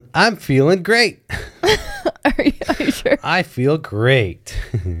I'm feeling great. Are you sure? I feel great.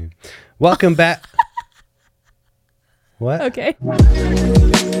 Welcome back. What? Okay.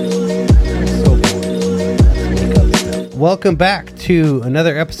 Welcome back to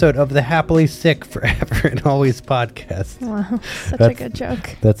another episode of the Happily Sick Forever and Always podcast. Wow, a good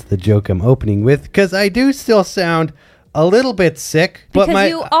joke. That's the joke I'm opening with, because I do still sound a little bit sick. Because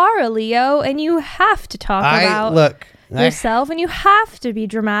you are a Leo, and you have to talk about yourself, and you have to be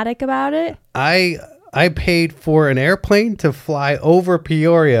dramatic about it. I paid for an airplane to fly over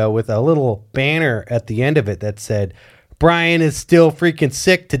Peoria with a little banner at the end of it that said, Brian is still freaking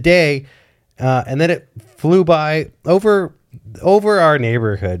sick today. And then it flew by over our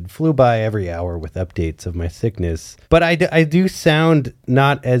neighborhood, flew by every hour with updates of my sickness. But I do sound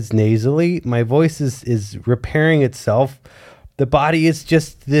not as nasally. My voice is repairing itself. The body is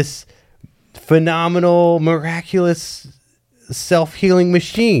just this phenomenal, miraculous self-healing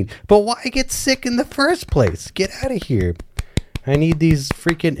machine. But why get sick in the first place? Get out of here. I need these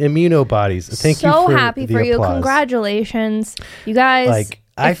freaking immunobodies. Thank you for the applause. So happy for you. Congratulations. You guys.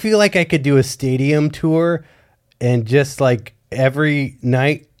 I feel like I could do a stadium tour, and just like every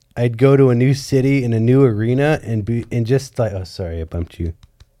night I'd go to a new city and a new arena and just like, oh, sorry, I bumped you.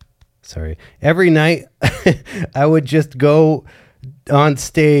 Sorry. Every night I would just go on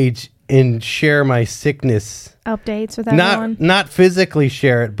stage and share my sickness updates with everyone. Not physically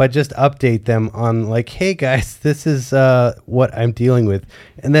share it, but just update them on like, hey guys, this is what I'm dealing with.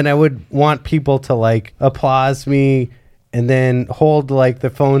 And then I would want people to like applause me and then hold like the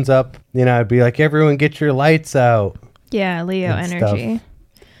phones up. You know, I'd be like, everyone get your lights out. Yeah, Leo energy.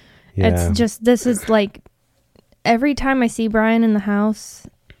 Yeah. It's just, this is like, every time I see Brian in the house.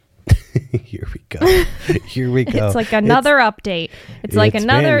 Here we go. It's like another update. It's like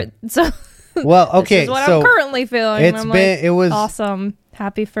another. So well, okay. This is what I'm currently feeling. It was awesome.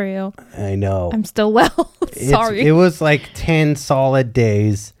 Happy for you. I know. I'm still well. Sorry. It was like 10 solid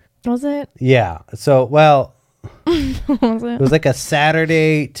days. Was it? Yeah. So, well, was it? It was like a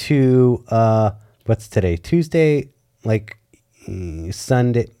Saturday to what's today? Tuesday, like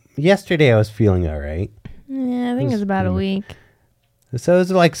Sunday. Yesterday I was feeling all right. Yeah, I think it was about a week. So it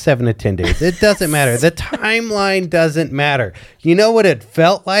was like 7 to 10 days. It doesn't matter. The timeline doesn't matter. You know what it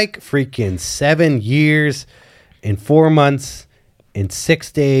felt like? Freaking 7 years and 4 months and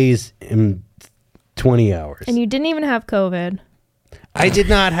 6 days and 20 hours. And you didn't even have COVID. I did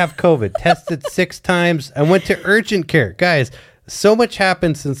not have COVID. Tested 6 times. I went to urgent care. Guys, so much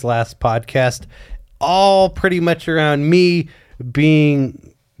happened since last podcast. All pretty much around me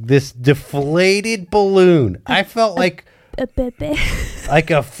being this deflated balloon. I felt like a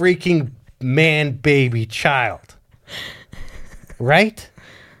freaking man baby child. Right?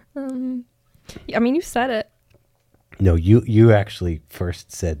 I mean, you said it. No, you actually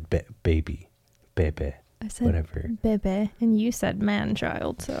first said baby. I said whatever. Bebe, and you said man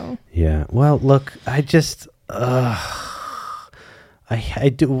child, so. Yeah. Well, look, I just I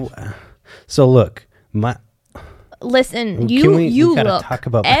do. So look, listen, you look. Talk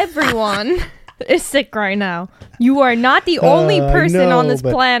about everyone is sick right now. You are not the only person on this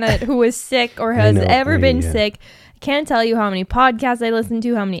planet who is sick or has ever been sick. I can't tell you how many podcasts I listen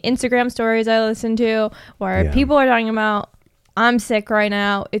to, how many Instagram stories I listen to, where people are talking about, I'm sick right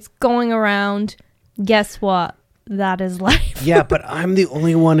now. It's going around. Guess what? That is life. Yeah, but I'm the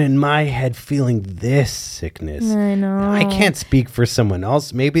only one in my head feeling this sickness. I know. I can't speak for someone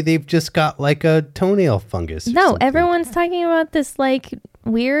else. Maybe they've just got like a toenail fungus. No, everyone's talking about this like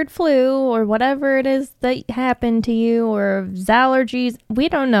weird flu or whatever it is that happened to you, or allergies. We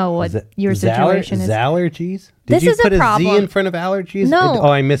don't know what your situation is. Allergies? This is a problem. Z in front of allergies? No. Oh,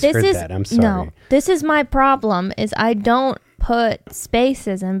 I misheard that. I'm sorry. No, this is my problem. Is I don't put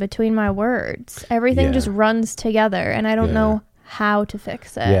spaces in between my words. Everything just runs together, and I don't know how to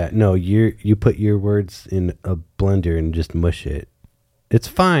fix it. Yeah, no, you put your words in a blender and just mush it. It's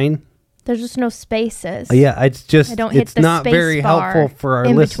fine. There's just no spaces. Yeah, it's just, I don't hit it's the not space very bar helpful for our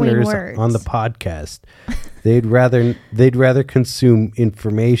in listeners between words. on the podcast. They'd rather consume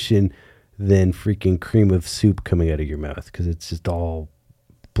information than freaking cream of soup coming out of your mouth, because it's just all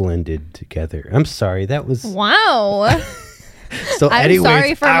blended together. I'm sorry, that was... Wow. So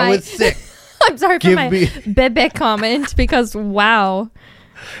anyways, I was sick. I'm sorry for my bebe comment, because wow.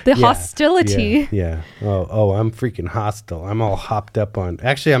 The hostility. Yeah. Oh, I'm freaking hostile. I'm all hopped up on...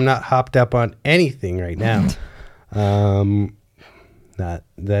 Actually, I'm not hopped up on anything right now. Not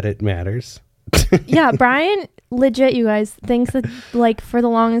that it matters. Yeah, Brian, legit, you guys, thinks that, like, for the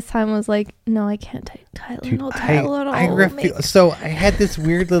longest time was like, no, I can't take Tylenol. I refuse. So I had this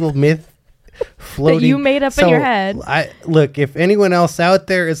weird little myth floating. That you made up in your head. Look, if anyone else out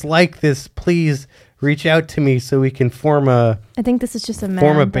there is like this, please reach out to me so we can form a. I think this is just a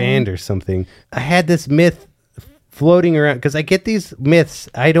band or something. I had this myth floating around because I get these myths.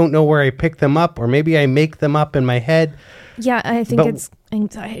 I don't know where I pick them up, or maybe I make them up in my head. Yeah, I think it's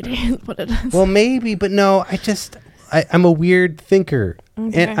anxiety is what it is. Well, maybe, but no, I'm a weird thinker.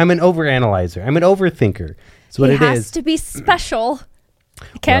 Okay. And I'm an overanalyzer. I'm an overthinker. That's what it is. It has to be special.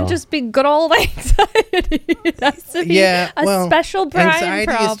 It can't just be good old anxiety. It has to be a special Bryan anxiety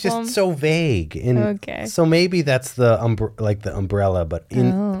problem. Anxiety is just so vague. And so maybe that's the umbrella, but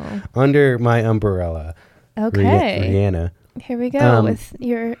under my umbrella. Okay. Rihanna. Here we go with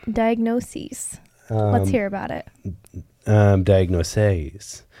your diagnoses. Let's hear about it.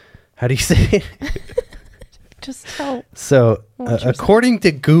 Diagnoses. How do you say it? Just tell. So, according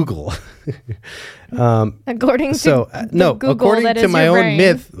to Google, according to my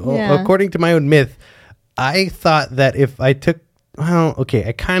own myth, I thought that if I took,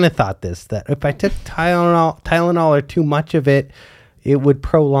 I kind of thought this, that if I took Tylenol or too much of it, it would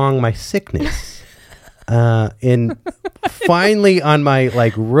prolong my sickness. And finally, on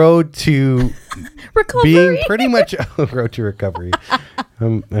my road to recovery, being pretty much road to recovery,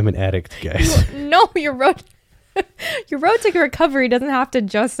 I'm an addict, guys. Your road to recovery doesn't have to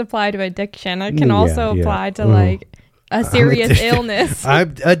just apply to addiction. It can also apply to a serious illness.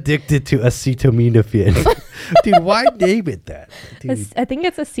 I'm addicted to acetaminophen. Dude, why name it that? Dude. I think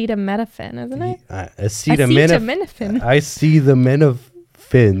it's acetaminophen, isn't it? Acetaminophen. I see the men of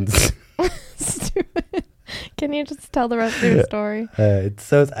fins. Can you just tell the rest of your story? Bryan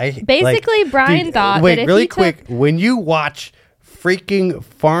thought that really quick, when you watch freaking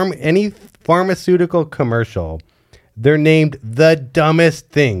any pharmaceutical commercial, they're named the dumbest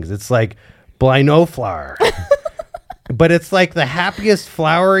things. It's like Blinoflower. But it's like the happiest,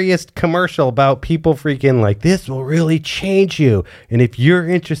 floweriest commercial about people freaking this will really change you. And if you're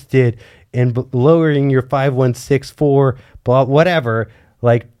interested in lowering your 5164, blah, whatever,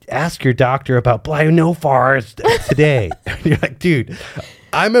 ask your doctor about Blinoflower today. You're like, dude,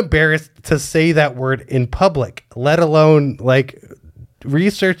 I'm embarrassed to say that word in public, let alone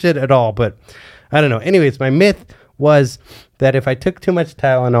research it at all. But I don't know. Anyways, my myth was that if I took too much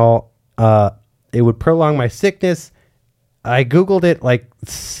Tylenol, it would prolong my sickness. I Googled it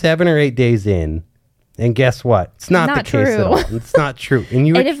 7 or 8 days in, and guess what? It's not the case at all. It's not true.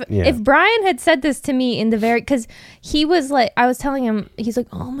 And if Bryan had said this to me in because he was I was telling him, he's like,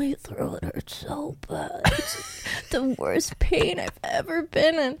 oh, my throat hurts so bad. It's the worst pain I've ever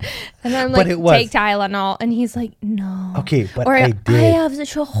been in. And I'm like, take Tylenol. And he's like, no. Okay, but I did. I have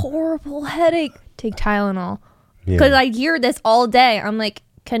such a horrible headache. Take Tylenol. Because I hear this all day. I'm like,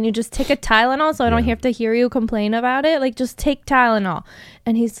 can you just take a Tylenol so I don't have to hear you complain about it? Just take Tylenol.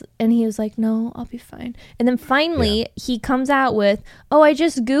 And he was like, no, I'll be fine. And then finally he comes out with, I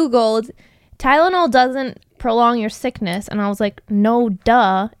just Googled, Tylenol doesn't prolong your sickness. And I was like, no,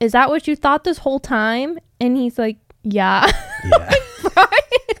 duh. Is that what you thought this whole time? And he's like, yeah.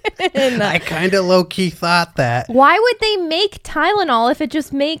 I kind of low-key thought that. Why would they make Tylenol if it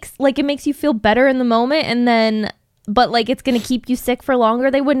just makes it makes you feel better in the moment and then but it's going to keep you sick for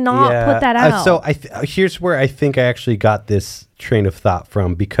longer? They would not put that out. So here's where I think I actually got this train of thought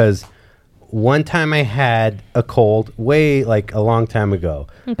from, because one time I had a cold way a long time ago.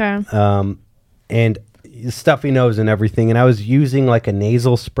 Okay. And stuffy nose and everything, and I was using a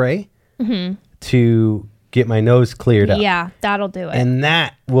nasal spray to get my nose cleared up. Yeah, that'll do it. And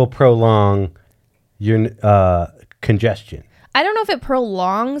that will prolong your congestion. I don't know if it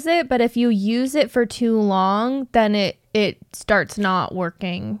prolongs it, but if you use it for too long, then it starts not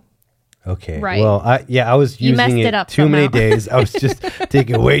working. Okay. Right. Well, I was using it too many days. I was just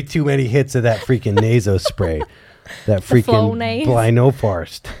taking way too many hits of that freaking naso spray. That freaking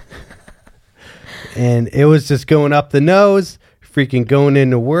Blinoflower. And it was just going up the nose, freaking going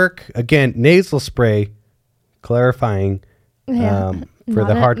into work. Again, nasal spray, clarifying for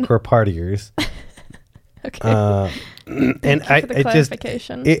the hardcore partiers. Okay. And I just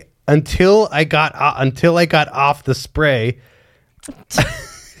until I got off the spray,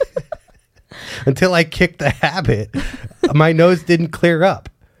 until I kicked the habit, my nose didn't clear up.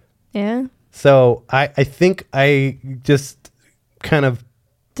 Yeah. So I think I just kind of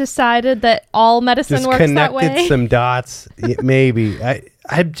decided that all medicine works that way. Connected some dots. Maybe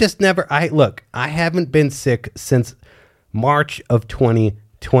I've just never. I haven't been sick since March of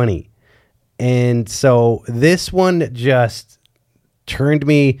 2020. And so this one just turned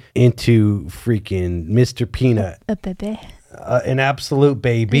me into freaking Mr. Peanut. A baby. An absolute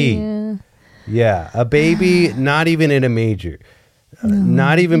baby. Yeah, a baby, not even in a major.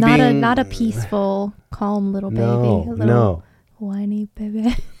 not even not a peaceful, calm little baby. No. Whiny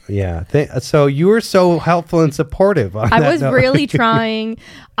baby. Yeah. So you were so helpful and supportive. I was really trying.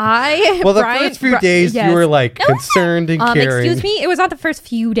 The first few days you were like concerned and caring. Excuse me. It was not the first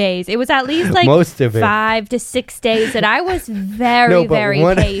few days. It was at least like most of it. 5 to 6 days that I was very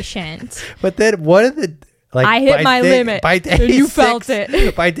patient. But then one of the I hit my limit. By day and you 6, felt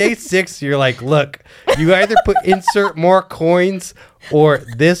it. By day 6, you're like, look, you either insert more coins or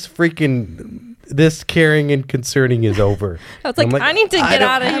this caring and concerning is over. I was like, I need to get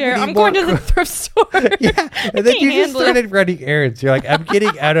out of here. I'm going to the thrift store. Yeah. And then you just started running errands. You're like, I'm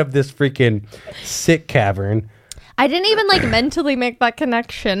getting out of this freaking sick cavern. I didn't even like mentally make that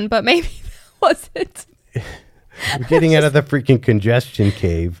connection, but maybe that was it. You're getting out of the freaking congestion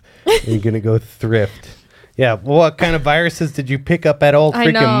cave and you're going to go thrift. Yeah, well, what kind of viruses did you pick up at old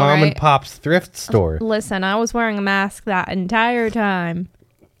freaking mom and pop's thrift store? Listen, I was wearing a mask that entire time.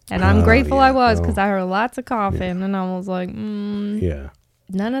 And I'm grateful I was because I heard lots of coughing and I was like, none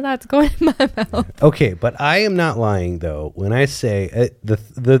of that's going in my mouth. Okay, but I am not lying though when I say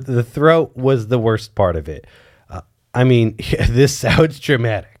the throat was the worst part of it. I mean, this sounds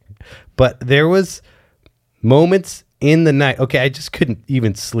dramatic, but there was moments in the night. Okay, I just couldn't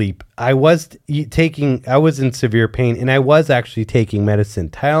even sleep. I was in severe pain and I was actually taking medicine,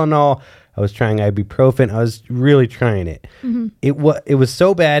 Tylenol. I was trying ibuprofen. I was really trying it. Mm-hmm. It was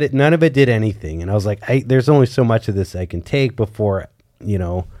so bad. None of it did anything. And I was like, there's only so much of this I can take before,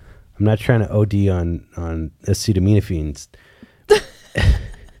 I'm not trying to OD on acetaminophen.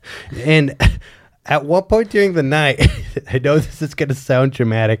 And at one point during the night, I know this is going to sound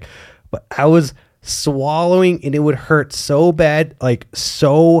dramatic, but I was swallowing and it would hurt so bad, like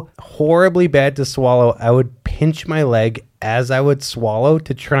so horribly bad to swallow. I would pinch my leg as I would swallow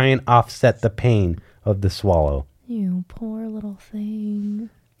to try and offset the pain of the swallow. You poor little thing.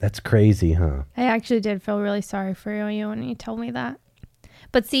 That's crazy, huh? I actually did feel really sorry for you when you told me that.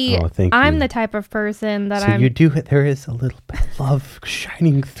 But see, I'm the type of person that there is a little bit of love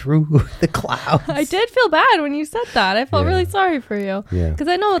shining through the clouds. I did feel bad when you said that. I felt really sorry for you. Yeah. Because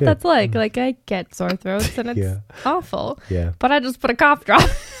I know what that's like. Like, I get sore throats and it's awful. Yeah. But I just put a cough drop.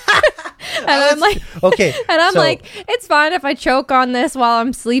 And I'm like, okay. And I'm like, it's fine if I choke on this while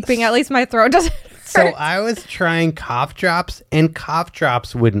I'm sleeping. At least my throat doesn't hurt. So I was trying cough drops and cough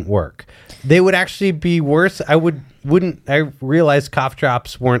drops wouldn't work. They would actually be worse. I realized cough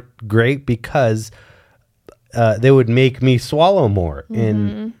drops weren't great because they would make me swallow more. Mm-hmm.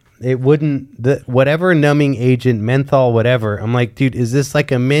 And it wouldn't, whatever numbing agent, menthol, whatever. I'm like, dude, is this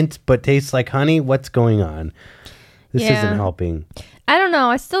like a mint but tastes like honey? What's going on? This isn't helping. I don't know.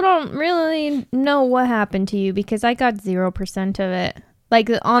 I still don't really know what happened to you because I got 0% of it. Like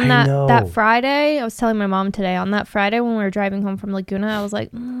on that Friday, I was telling my mom today, on that Friday when we were driving home from Laguna, I was like,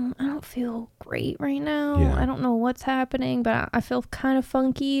 I don't feel great right now. Yeah. I don't know what's happening, but I feel kind of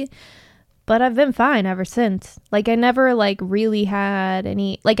funky. But I've been fine ever since. Like I never like really had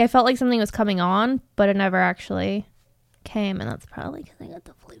any, like I felt like something was coming on, but it never actually came. And that's probably because I got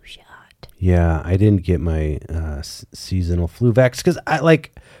the flu shot. Yeah, I didn't get my seasonal flu vax because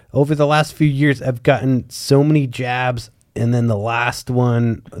over the last few years, I've gotten so many jabs. And then the last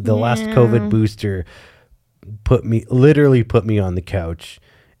one, last COVID booster literally put me on the couch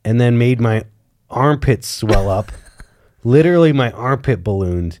and then made my armpits swell up. Literally my armpit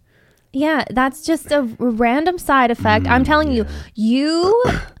ballooned. Yeah, that's just a random side effect. I'm telling you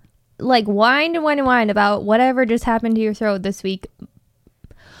like whine about whatever just happened to your throat this week.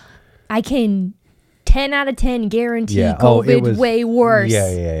 I can 10 out of 10 guarantee COVID was way worse.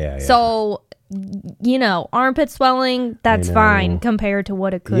 Yeah. So... armpit swelling, that's fine compared to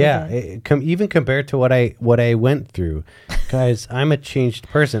what it could have been. Even compared to what I went through. Guys, I'm a changed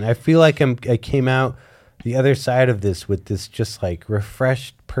person. I feel like I came out the other side of this with this just like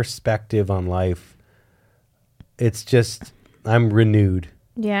refreshed perspective on life. It's just, I'm renewed.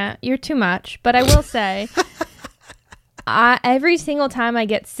 Yeah, you're too much. But I will say, every single time I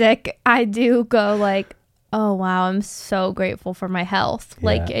get sick, I do go like, oh, wow, I'm so grateful for my health. Yeah.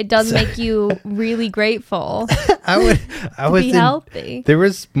 Like, it does make you really grateful I was healthy. There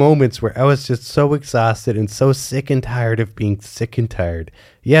was moments where I was just so exhausted and so sick and tired of being sick and tired.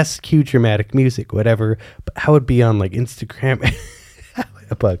 Yes, cue dramatic music, whatever. But I would be on, like, Instagram.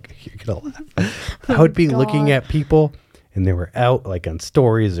 You're going to laugh. I would be looking at people, and they were out, like, on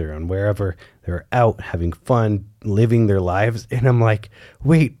stories or on wherever. They were out having fun, living their lives. And I'm like,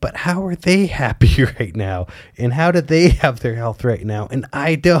 wait, but how are they happy right now? And how do they have their health right now? And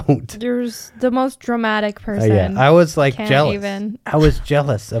I don't. You're the most dramatic person. I was like jealous. I was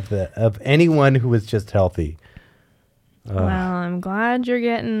jealous of anyone who was just healthy. Well, I'm glad you're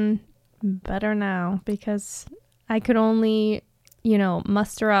getting better now, because I could only,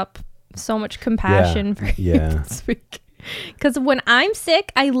 muster up so much compassion for you this week. Because when I'm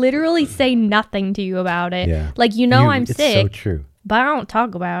sick, I literally say nothing to you about it. Yeah. Like, I'm sick. It's so true. But I don't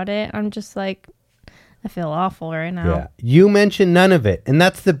talk about it. I'm just like, I feel awful right now. Yeah. You mentioned none of it. And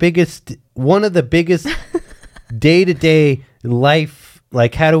that's one of the biggest day-to-day life,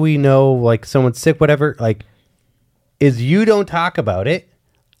 like, how do we know, like, someone's sick, whatever, like, is you don't talk about it.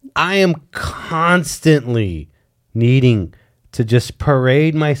 I am constantly needing to just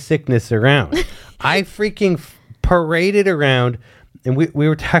parade my sickness around. I freaking parade it around. And we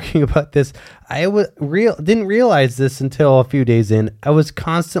were talking about this. I didn't realize this until a few days in. I was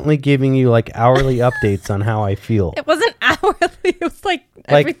constantly giving you like hourly updates on how I feel. It wasn't hourly. It was like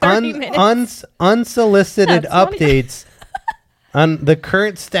every 30 minutes. Unsolicited updates on the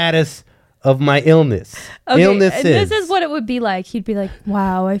current status of my illness. Okay, this is what it would be like. He'd be like,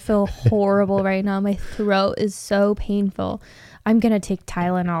 wow, I feel horrible right now. My throat is so painful. I'm going to take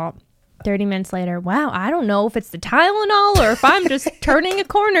Tylenol. 30 minutes later, wow, I don't know if it's the Tylenol or if I'm just turning a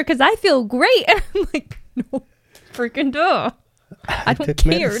corner because I feel great. And I'm like, no, freaking duh. I don't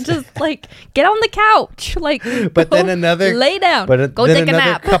care. Medicine. Just like get on the couch. Like, but then lay down. Go take a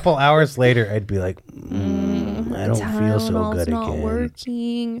nap. A couple hours later, I'd be like, I don't feel so good not again.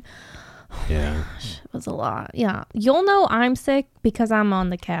 Working. Yeah. It was a lot. Yeah. You'll know I'm sick because I'm on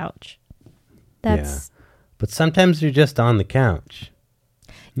the couch. That's. Yeah. But sometimes you're just on the couch.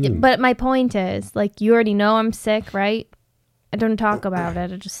 But my point is, like, you already know I'm sick, right? I don't talk about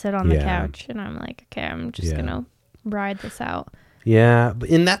it. I just sit on the couch, and I'm like, okay, I'm just gonna ride this out. Yeah,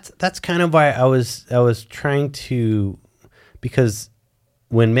 and that's kind of why I was trying to, because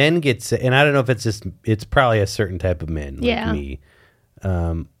when men get sick, and I don't know if it's probably a certain type of men like me,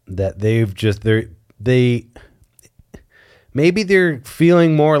 that maybe they're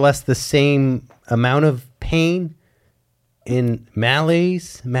feeling more or less the same amount of pain. In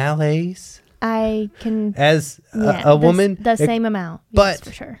malaise, I can as a woman, the same amount, but yes,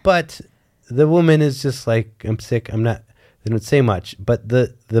 for sure. But the woman is just like, I'm sick. I'm not. They don't say much, but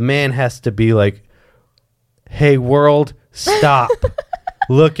the man has to be like, hey, world, stop!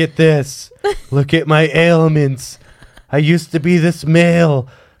 Look at this. Look at my ailments. I used to be this male,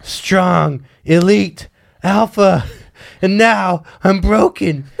 strong, elite, alpha, and now I'm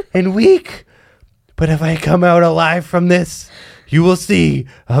broken and weak. But if I come out alive from this, you will see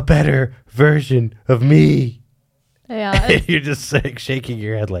a better version of me. Yeah. You're just like shaking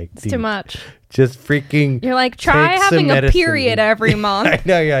your head like, it's too much. Just freaking. You're like, try having a period every month. I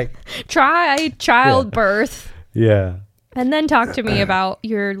know, you're like. Try childbirth. Yeah. And then talk to me about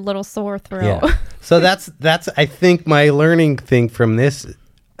your little sore throat. Yeah. So that's I think my learning thing from this,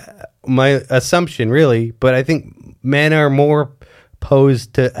 my assumption really, but I think men are more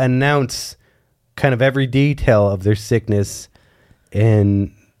posed to announce kind of every detail of their sickness,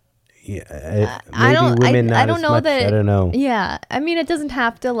 and maybe women not as much. I don't know. Yeah, I mean, it doesn't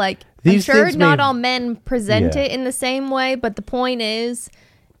have to like. I'm sure not all men present it in the same way, but the point is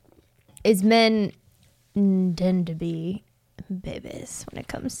men tend to be babies when it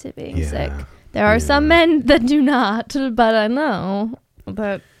comes to being sick. There are some men that do not, but I know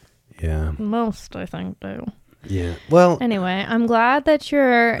that most, I think, do. Yeah. Well, anyway, I'm glad that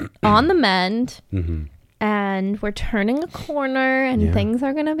you're on the mend, and we're turning a corner, and things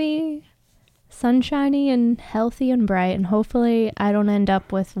are gonna be sunshiny and healthy and bright, and hopefully, I don't end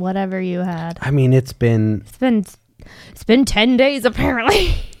up with whatever you had. I mean, it's been 10 days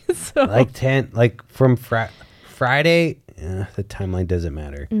apparently. So. Like 10, like from Friday. The timeline doesn't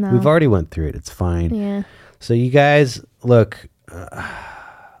matter. No. We've already went through it. It's fine. Yeah. So you guys, look,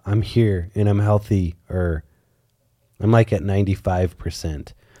 I'm here and I'm healthy, or I'm like at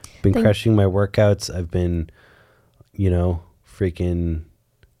 95%. Been crushing my workouts. I've been, freaking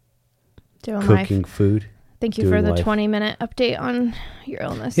cooking food. Thank you for the 20-minute update on your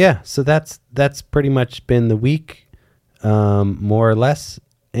illness. Yeah, so that's pretty much been the week, more or less,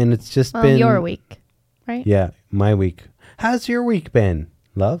 and it's just been your week, right? Yeah, my week. How's your week been,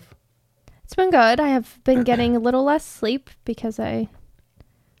 love? It's been good. I have been getting a little less sleep because I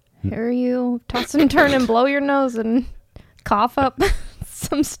hear you toss and turn and blow your nose and cough up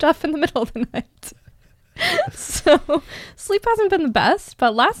some stuff in the middle of the night. So sleep hasn't been the best,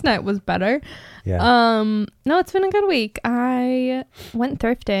 but last night was better. Yeah. No, it's been a good week. I went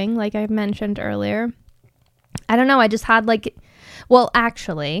thrifting, like I mentioned earlier. I don't know. I just had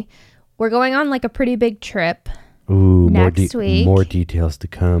actually, we're going on like a pretty big trip. Ooh, next week. More details to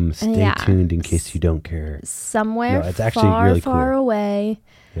come. Stay tuned in case you don't care. Somewhere it's actually far, really cool. Far away.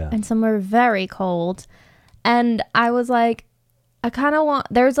 Yeah. And somewhere very cold. And I was like, I kind of want,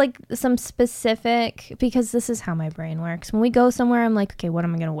 there's like some specific, because this is how my brain works. When we go somewhere, I'm like, okay, what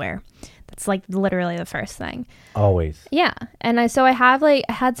am I going to wear? That's like literally the first thing. Always. Yeah. And I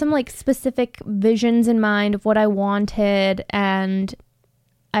had some like specific visions in mind of what I wanted. And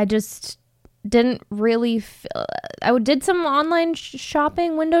I just didn't really, I did some online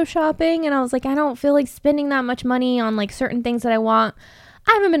shopping, window shopping. And I was like, I don't feel like spending that much money on like certain things that I want.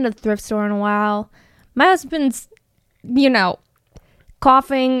 I haven't been to the thrift store in a while. My husband's,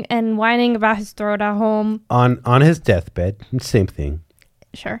 coughing and whining about his throat at home. On his deathbed. Same thing.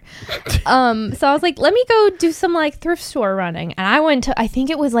 Sure. So I was like, let me go do some like thrift store running. And I went to, I think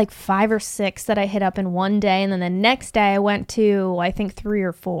it was like 5 or 6 that I hit up in one day. And then the next day I went to, I think 3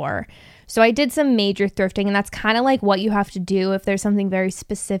 or 4. So I did some major thrifting, and that's kind of like what you have to do if there's something very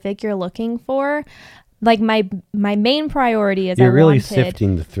specific you're looking for. Like my main priority is you're really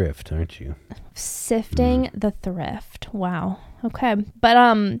sifting the thrift, aren't you? Sifting the thrift. Wow. Okay. But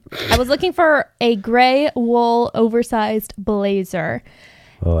I was looking for a gray wool oversized blazer.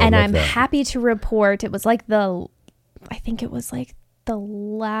 Oh, and I'm happy to report it was like the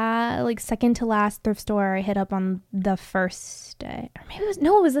second to last thrift store I hit up on the first day. Or maybe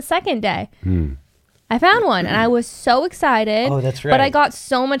it was the second day. I found one and I was so excited. Oh, that's right. But I got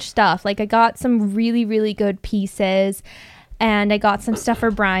so much stuff. Like I got some really, really good pieces. And I got some stuff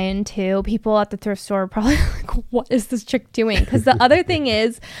for Brian too. People at the thrift store are probably like, what is this chick doing? Because the other thing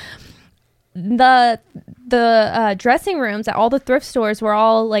is the dressing rooms at all the thrift stores were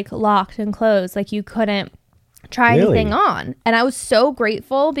all like locked and closed. Like you couldn't try anything on. And I was so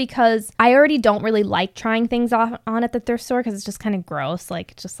grateful because I already don't really like trying things on at the thrift store because it's just kind of gross.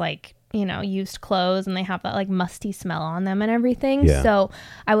 Like just like, used clothes, and they have that like musty smell on them and everything. Yeah. So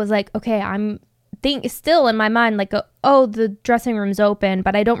I was like, okay, still in my mind like, the dressing room's open,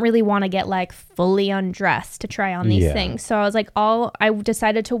 but I don't really want to get like fully undressed to try on these things. So I was like, I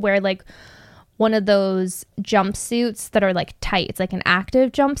decided to wear like one of those jumpsuits that are like tight. It's like an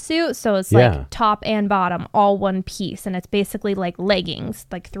active jumpsuit, so it's like top and bottom all one piece, and it's basically like leggings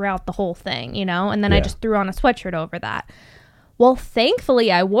like throughout the whole thing, and then I just threw on a sweatshirt over that. Well,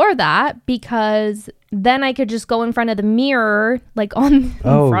 thankfully I wore that because then I could just go in front of the mirror, like in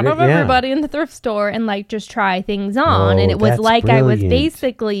front of everybody in the thrift store, and like just try things on. And it was like brilliant. I was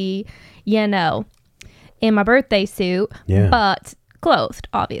basically, in my birthday suit, but clothed,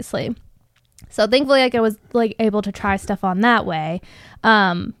 obviously. So thankfully, like I was like able to try stuff on that way.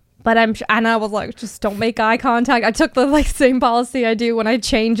 But and I was like, just don't make eye contact. I took the like same policy I do when I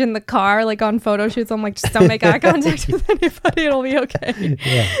change in the car, like on photo shoots. I'm like, just don't make eye contact with anybody. It'll be okay.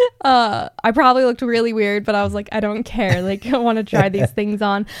 Yeah. I probably looked really weird, but I was like, I don't care. Like, I want to try these things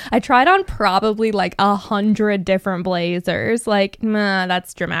on. I tried on probably like 100 different blazers. Like,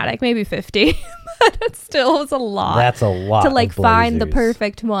 that's dramatic. Maybe 50. But it still was a lot. That's a lot to like find the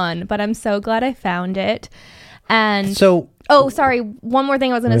perfect one. But I'm so glad I found it. And so. Oh, sorry. One more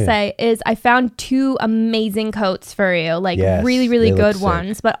thing I was going to say is I found 2 amazing coats for you. Like really, really good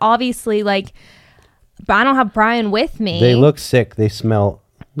ones. Sick. But obviously, like, I don't have Brian with me. They look sick. They smell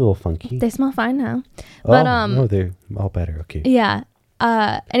a little funky. They smell fine now. But no, they're all better. Okay. Yeah.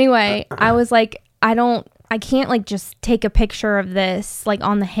 Anyway, I was like, I can't like just take a picture of this like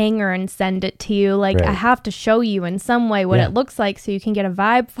on the hanger and send it to you. Like I have to show you in some way what it looks like so you can get a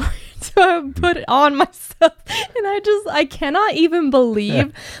vibe for it. So I put it on myself, and I cannot even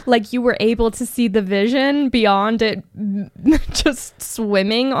believe like you were able to see the vision beyond it just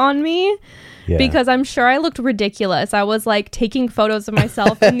swimming on me. Yeah. Because I'm sure I looked ridiculous. I was like taking photos of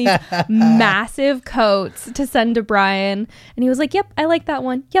myself in these massive coats to send to Brian. And he was like, yep, I like that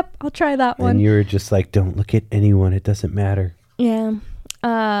one. Yep, I'll try that one. And you were just like, don't look at anyone. It doesn't matter. Yeah.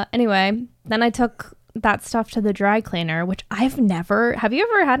 Anyway, then I took that stuff to the dry cleaner, which have you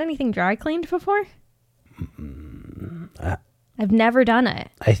ever had anything dry cleaned before? I've never done it.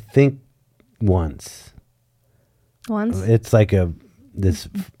 I think once. It's like this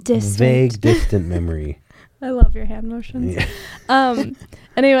vague, distant memory. I love your hand motions. Yeah.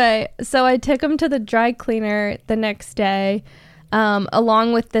 Anyway, so I took him to the dry cleaner the next day,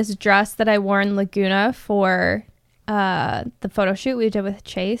 along with this dress that I wore in Laguna for the photo shoot we did with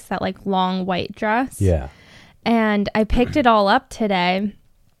Chase, that like long white dress. Yeah. And I picked it all up today,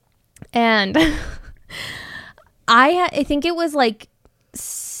 and I think it was like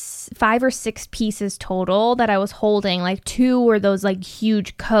 5 or 6 pieces total that I was holding. Like 2 were those like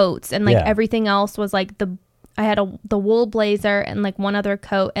huge coats, and like everything else was like I had the wool blazer and like one other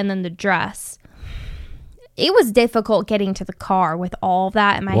coat and then the dress. It was difficult getting to the car with all of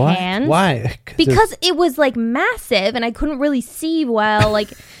that in my hands. Why? Because it was like massive and I couldn't really see well. Like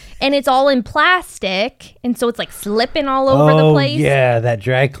and it's all in plastic, and so it's like slipping all over the place. Yeah, that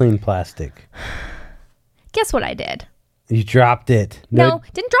dry clean plastic. Guess what I did? You dropped it. No,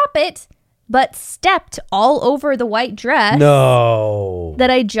 didn't drop it, but stepped all over the white dress. No. That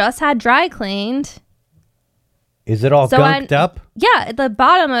I just had dry cleaned. Is it all gunked up? Yeah, the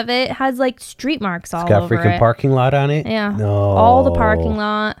bottom of it has like street marks all over it. It's got freaking parking lot on it? Yeah. No. All the parking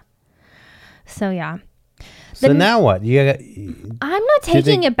lot. So yeah. So now what? I'm not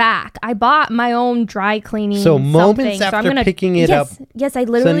taking it back. I bought my own dry cleaning. So moments after picking it up. Yes, I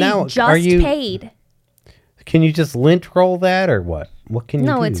literally just paid. Can you just lint roll that or what? What can you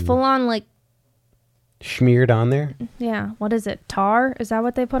do? No, it's full on like smeared on there? Yeah. What is it? Tar? Is that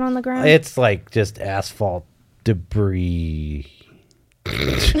what they put on the ground? It's like just asphalt debris.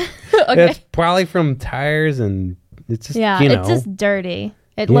 Okay. It's probably from tires and it's just, it's just dirty.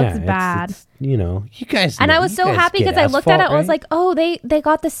 It looks bad. It's, you guys know. And I was so happy because I looked at it. I was like, oh, they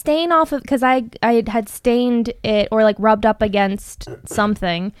got the stain off of, because I had stained it or like rubbed up against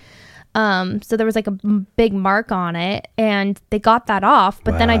something. So there was like a big mark on it and they got that off,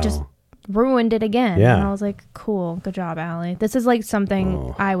 but then I just ruined it again. Yeah. And I was like, cool, good job, Ali. This is like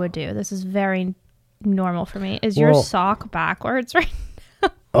something I would do. This is very normal for me. Is your sock backwards right now?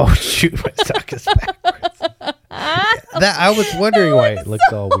 Oh shoot, my sock is backwards. That I was wondering why it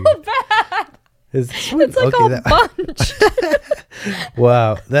looked all weird. Bad. It's like a bunch.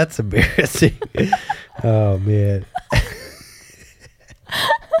 Wow, that's embarrassing. Oh man.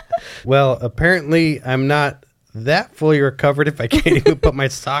 Well, apparently I'm not that fully recovered if I can't even put my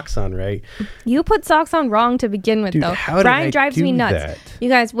socks on right. You put socks on wrong to begin with. Dude, though. Brian drives me nuts. That? You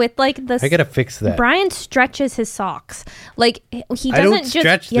guys, with like this, I gotta fix that. Brian stretches his socks. Like he doesn't I don't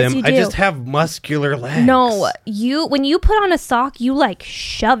stretch them. Yes, you do. I just have muscular legs. No, when you put on a sock, you like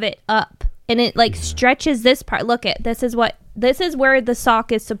shove it up and it like stretches this part. Look this is where the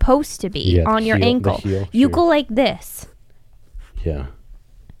sock is supposed to be on your ankle. You go like this. Yeah.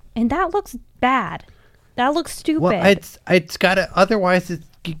 And that looks bad. That looks stupid. Well, it's got to, otherwise it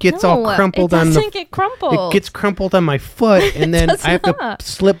gets all crumpled on the... It doesn't get crumpled. It gets crumpled on my foot, and then I have to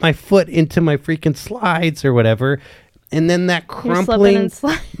slip my foot into my freaking slides or whatever, and then that crumpling...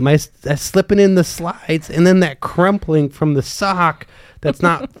 slipping in the slides, and then that crumpling from the sock that's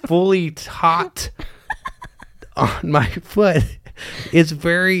not fully taut on my foot is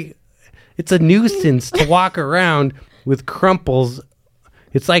very... It's a nuisance to walk around with crumples.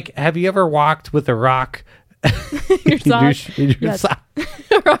 It's like, have you ever walked with a rock your sock? Your sock?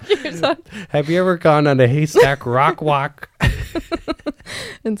 Rock in your sock. Have you ever gone on a haystack rock walk?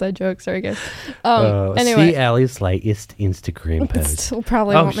 Inside joke, sorry guys. Anyway. See Allie's latest Instagram post. Still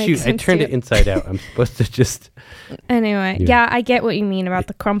probably won't make sense. I turned it inside out. I'm supposed to just... Anyway, yeah, I get what you mean about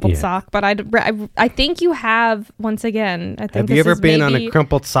the crumpled sock, but I think you have, once again, I think have you ever been on a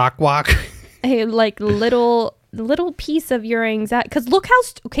crumpled sock walk? A like little piece of your anxiety, because look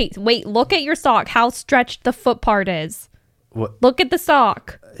look at your sock, how stretched the foot part is. What? Look at the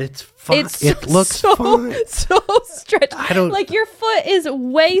sock. It looks fine. So stretched. Like your foot is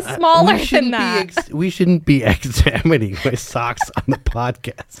way smaller than that. We shouldn't be examining my socks on the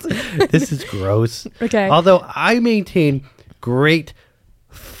podcast. This is gross. Okay. Although I maintain great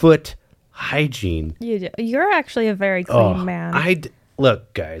foot hygiene. You do. You're actually a very clean man.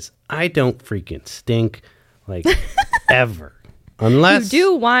 Look, guys, I don't freaking stink like ever. Unless you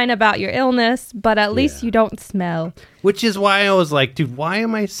do whine about your illness, but at least you don't smell. Which is why I was like, dude, why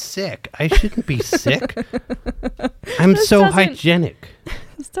am I sick? I shouldn't be sick. I'm so hygienic.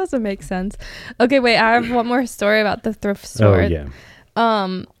 This doesn't make sense. Okay, wait, I have one more story about the thrift store. Oh, yeah.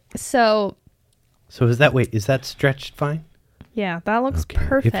 So is that stretched fine? Yeah, that looks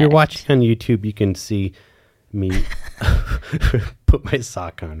perfect. If you're watching on YouTube, you can see me put my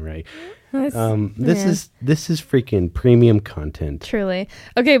sock on right. This is freaking premium content. Truly.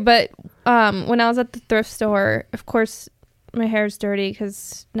 Okay, but when I was at the thrift store, of course my hair's dirty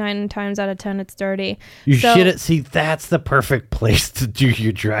because 9 times out of 10 it's dirty. You shouldn't see. That's the perfect place to do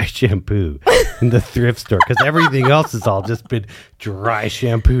your dry shampoo in the thrift store, because everything else has all just been dry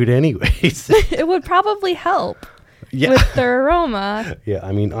shampooed anyways. It would probably help with the aroma. Yeah,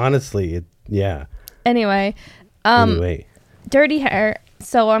 I mean, honestly, Anyway, dirty hair.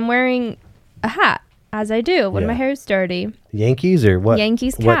 So I'm wearing a hat, as I do when my hair's dirty. Yankees or what?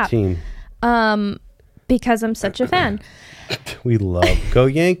 Yankees cap. What team? Because I'm such a fan. We love go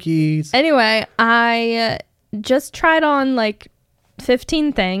Yankees. Anyway, I just tried on like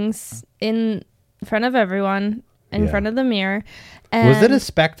 15 things in front of everyone, in front of the mirror. And was it a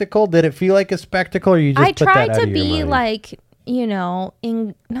spectacle? Did it feel like a spectacle, or you just I tried to be like, you know,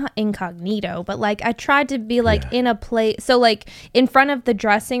 not incognito, but like I tried to be like in a place. So like in front of the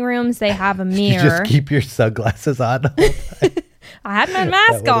dressing rooms, they have a mirror. You just keep your sunglasses on the whole time. I had my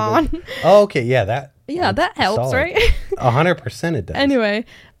mask on. Oh, okay. Yeah, that helps, solid. Right? 100% it does. Anyway,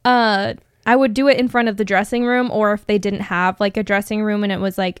 I would do it in front of the dressing room, or if they didn't have like a dressing room and it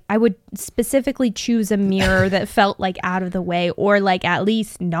was like, I would specifically choose a mirror that felt like out of the way, or like at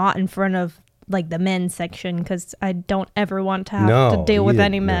least not in front of like the men's section, because I don't ever want to have to deal with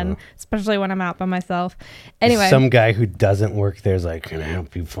any men, especially when I'm out by myself. Anyway, some guy who doesn't work there is like, can I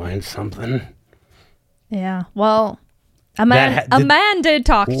help you find something? Yeah, well, a man did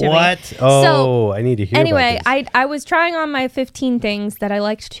talk to me. What? Oh, so, I need to hear anyway, about this. I was trying on my 15 things that I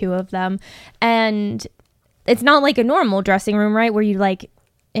liked 2 of them. And it's not like a normal dressing room, right? Where you like,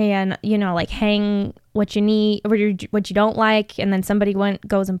 and you know, like hang what you need, or what you don't like, and then somebody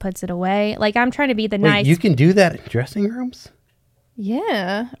goes and puts it away. Like I'm trying to be the nice. You can do that in dressing rooms?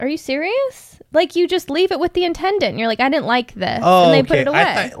 Yeah. Are you serious? Like you just leave it with the attendant and you're like, I didn't like this. And they put it away.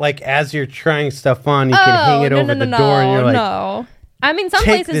 I thought, like as you're trying stuff on, you can hang it over the door and you're like, no. I mean, some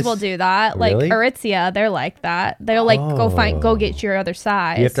places will do that. Like really? Aritzia, they're like that. They'll like go get your other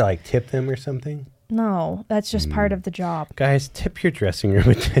size. You have to like tip them or something? No, that's just part of the job. Guys, tip your dressing room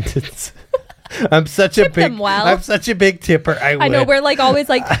attendants. I'm such a big tipper. I know we're like always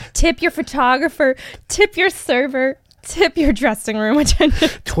like tip your photographer, tip your server, tip your dressing room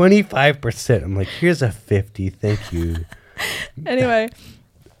attendant. 25%. I'm like, here's a 50. Thank you. Anyway,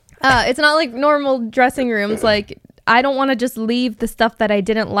 it's not like normal dressing rooms. Like I don't want to just leave the stuff that I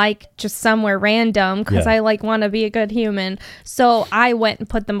didn't like just somewhere random, because I like want to be a good human. So I went and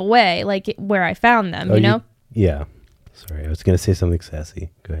put them away, like where I found them. You know? Yeah. Sorry, I was gonna say something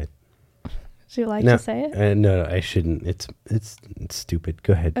sassy. Go ahead. Do you like to say it? No, I shouldn't. It's stupid.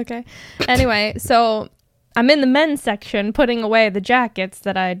 Go ahead. Okay. Anyway, so I'm in the men's section putting away the jackets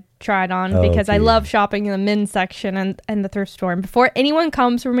that I tried on because I love shopping in the men's section and the thrift store. And before anyone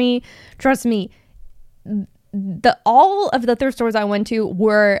comes for me, trust me, all of the thrift stores I went to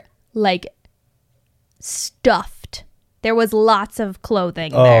were like stuffed. There was lots of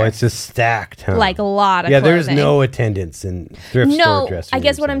clothing there. Oh, it's just stacked, huh? Like a lot of clothing. There's no attendance in thrift store dressing rooms. I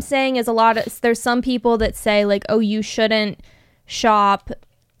guess what I'm saying is there's some people that say like, oh, you shouldn't shop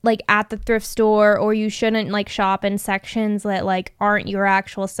like at the thrift store, or you shouldn't like shop in sections that like aren't your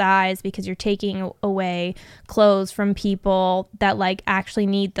actual size, because you're taking away clothes from people that like actually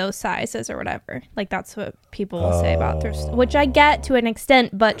need those sizes or whatever. Like that's what people will say about thrift store, which I get to an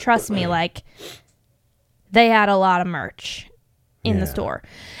extent, but trust me, like they had a lot of merch in the store.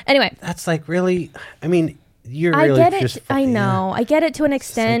 Anyway, that's like really, I mean, you're I really get it. just I know. I get it to an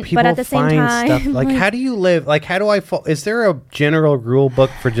extent, but at the same time, stuff. Like, how do you live? Like, how do I fall? Is there a general rule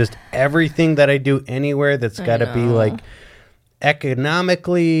book for just everything that I do anywhere that's got to be like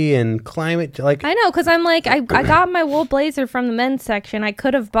economically and climate? Like, I know, because I'm like, I got my wool blazer from the men's section. I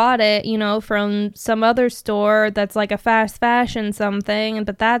could have bought it, you know, from some other store that's like a fast fashion something,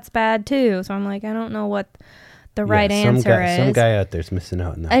 but that's bad too. So I'm like, I don't know what the right answer is. Some guy out there's missing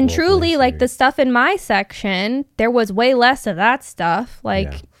out on that. And truly, like the stuff in my section, there was way less of that stuff,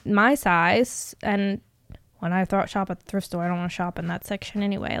 like my size. And when I shop at the thrift store, I don't want to shop in that section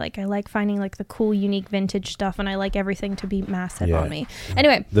anyway. Like I like finding like the cool, unique vintage stuff, and I like everything to be massive on me.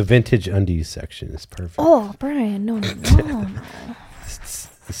 Anyway, the vintage undies section is perfect. Oh, Brian, no.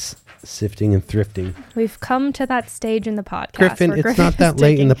 Sifting and thrifting. We've come to that stage in the podcast. Griffin, it's not that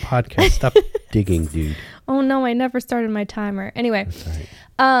late in the podcast. Stop digging, dude. Oh no, I never started my timer. Anyway,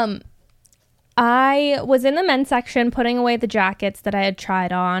 I was in the men's section putting away the jackets that I had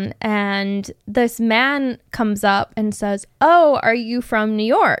tried on, and this man comes up and says, "Oh, are you from New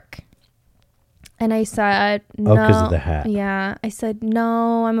York?" And I said, "No." Oh, because of the hat. Yeah. I said,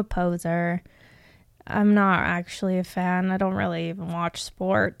 "No, I'm a poser. I'm not actually a fan. I don't really even watch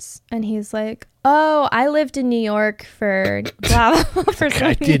sports." And he's like, "Oh, I lived in New York for blah, blah, blah."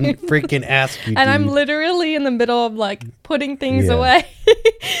 I didn't freaking ask you. And I'm literally in the middle of like putting things away.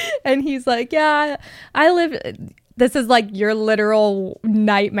 And he's like, "Yeah, I live." This is like your literal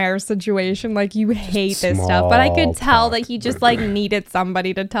nightmare situation. Like you hate this stuff. But I could tell that he just like needed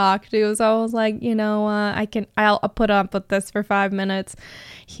somebody to talk to. So I was like, you know, I'll put up with this for 5 minutes.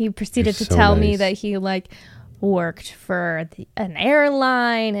 He proceeded to tell me that he like worked for an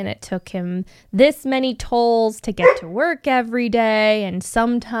airline, and it took him this many tolls to get to work every day, and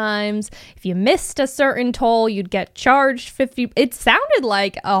sometimes if you missed a certain toll you'd get charged 50. It sounded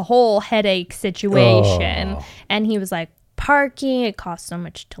like a whole headache situation. And he was like, parking, it costs so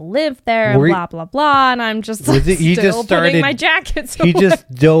much to live there, and blah blah blah. And I'm just like, still putting my jackets away. He just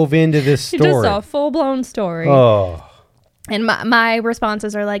dove into this story. Just a full-blown story. And my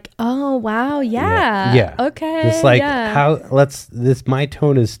responses are like, oh, wow, yeah. Okay. It's like, my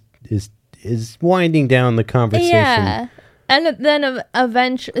tone is winding down the conversation. Yeah. And then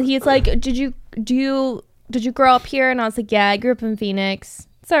eventually he's like, did you grow up here? And I was like, yeah, I grew up in Phoenix.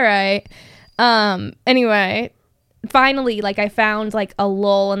 It's all right. Anyway, finally, like, I found like a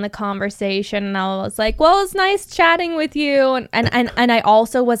lull in the conversation, and I was like, well, it's nice chatting with you. And I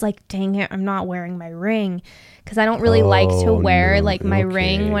also was like, dang it, I'm not wearing my ring, because I don't really like to wear my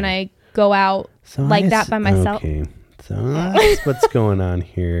ring when I go out that by myself. Okay. So that's what's going on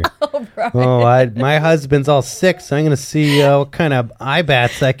here. My husband's all sick, so I'm going to see what kind of eye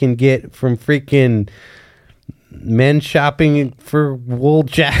bats I can get from freaking men shopping for wool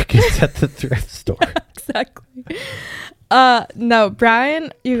jackets at the thrift store. Exactly. No,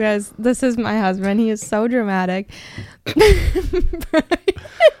 Brian, you guys, this is my husband. He is so dramatic. Brian,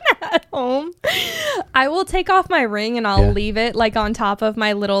 at home, I will take off my ring and I'll leave it like on top of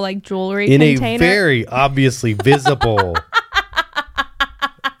my little like jewelry container. In a very obviously visible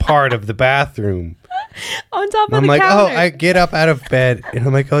part of the bathroom. On top of I'm the like, counter. I get up out of bed and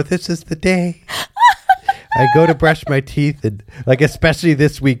I'm like, oh, this is the day. I go to brush my teeth, and like, especially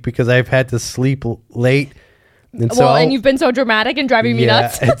this week because I've had to sleep late. And so and you've been so dramatic and driving me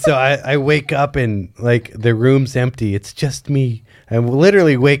nuts. And so I wake up and like the room's empty. It's just me. I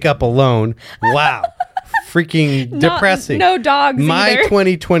literally wake up alone. Wow. Freaking depressing. No dogs either.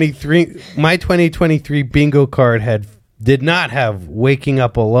 2023 bingo card did not have waking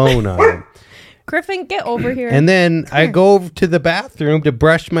up alone on it. Griffin, get over here. And then I go over to the bathroom to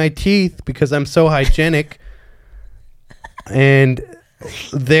brush my teeth because I'm so hygienic. And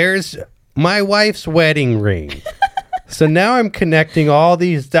there's my wife's wedding ring. So now I'm connecting all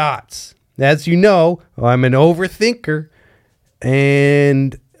these dots. As you know, I'm an overthinker.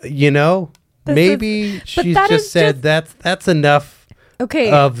 And, maybe she's just said that's enough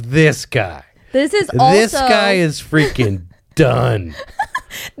of this guy. This guy is freaking done.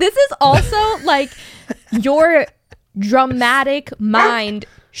 This is also like your dramatic mind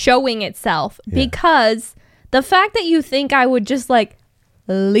showing itself, because the fact that you think I would just like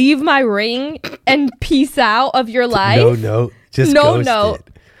leave my ring and peace out of your life. No, just ghost it.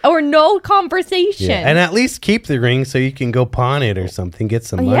 Or no conversation. Yeah. And at least keep the ring so you can go pawn it or something. Get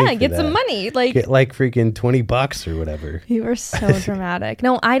some money. Yeah, get some money. Get like freaking $20 or whatever. You are so dramatic.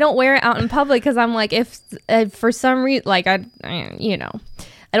 No, I don't wear it out in public because I'm like, if for some reason, like I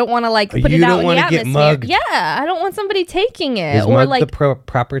don't want to like put it out in the atmosphere. Get mugged. Yeah, I don't want somebody taking it. Is mug like the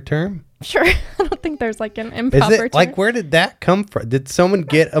proper term? Sure. I don't think there's like an improper term. Like, where did that come from? Did someone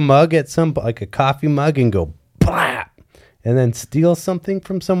get a mug at like a coffee mug and go blah, and then steal something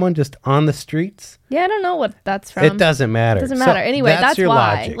from someone just on the streets? Yeah, I don't know what that's from. It doesn't matter. It doesn't matter. Anyway, that's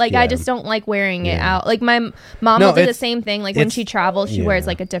why. Logic. Like, I just don't like wearing it out. Like, my mom will do the same thing. Like, when she travels, she wears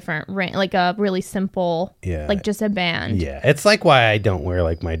like a different ring, like a really simple, like just a band. Yeah, it's like why I don't wear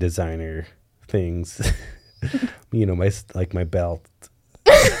like my designer things. My belt.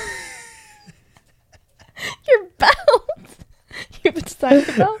 Your belt. You have a designer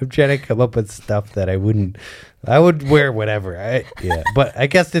belt? I'm trying to come up with stuff that I would wear whatever. But I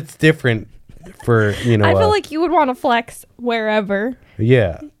guess it's different for, I feel like you would want to flex wherever.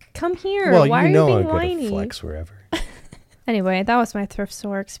 Yeah. Come here. Well, why are you being I'm whiny? going to flex wherever. Anyway, that was my thrift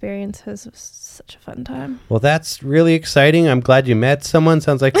store experience. It was such a fun time. Well, that's really exciting. I'm glad you met someone.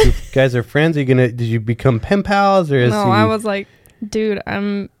 Sounds like you guys are friends. Did you become pen pals? I was like, dude,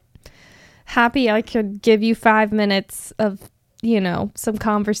 I'm happy I could give you 5 minutes of some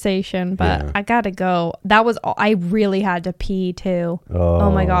conversation, but I gotta go. That was all. I really had to pee too.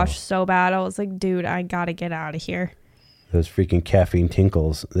 Oh my gosh, so bad. I was like, dude, I gotta get out of here. Those freaking caffeine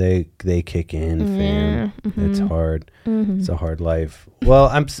tinkles, they kick in, fam. It's hard. It's a hard life.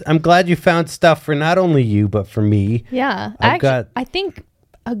 Well, I'm glad you found stuff for not only you but for me. Yeah, I think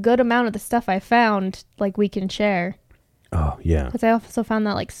a good amount of the stuff I found, like, we can share. Oh yeah, because I also found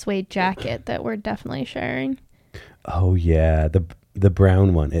that like suede jacket that we're definitely sharing. Oh yeah, the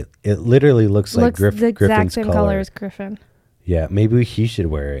brown one. It literally looks like the exact Griffin's same color as Griffin. Yeah, maybe he should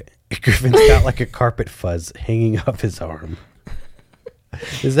wear it. Griffin's got like a carpet fuzz hanging off his arm.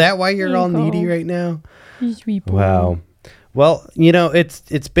 Is that why you're all needy right now? Wow. Well,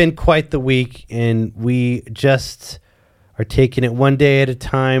 it's been quite the week, and we just are taking it one day at a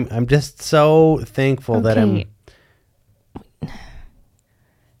time. I'm just so thankful that I'm.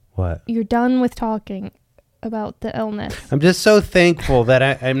 What? You're done with talking about the illness. I'm just so thankful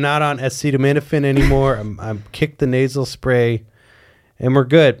that I'm not on acetaminophen anymore. I'm kicked the nasal spray, and we're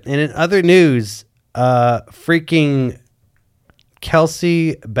good. And in other news, freaking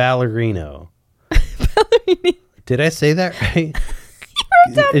Kelsey Ballerino Did I say that right?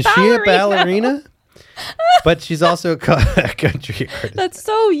 Is she a ballerina? But she's also a country artist. That's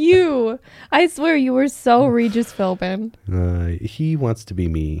so you. I swear you were so Regis Philbin. He wants to be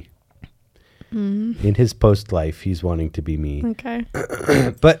me. In his post life, he's wanting to be me. Okay.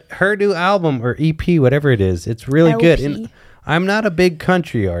 But her new album or EP, whatever it is, it's really LP. good. And I'm not a big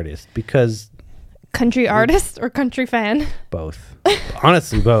country artist because... Country artist or country fan? Both.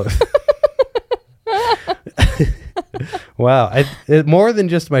 Honestly, both. Wow. More than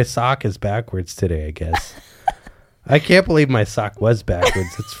just my sock is backwards today, I guess. I can't believe my sock was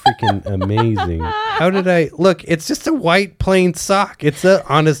backwards. It's freaking amazing. How did I... Look, it's just a white plain sock. It's an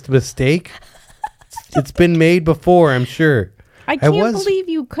honest mistake. It's been made before, I'm sure. I can't believe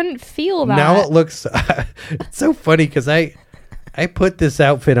you couldn't feel that. Now it looks... It's so funny because I put this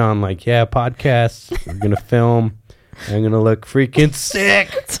outfit on like, yeah, podcasts. We're going to film. I'm going to look freaking sick.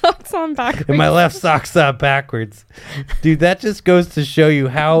 Socks on backwards. And my left sock's on backwards. Dude, that just goes to show you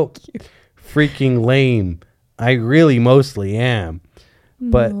how freaking lame I really mostly am.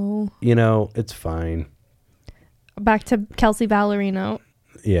 But, it's fine. Back to Kelsey Ballerino.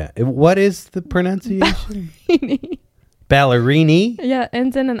 Yeah. What is the pronunciation? Ballerini? Yeah,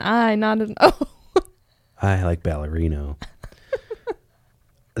 ends in an I, not an O. I like ballerino.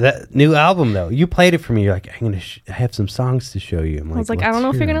 That new album, though, you played it for me. You're like, I have some songs to show you. I was like, I don't know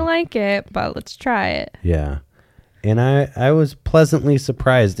if you're going to like it, but let's try it. Yeah. And I was pleasantly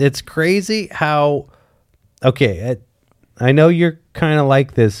surprised. It's crazy how... Okay, I know you're kind of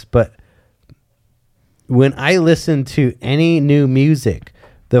like this, but when I listen to any new music,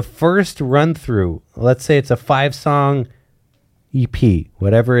 the first run through, let's say it's a 5-song EP,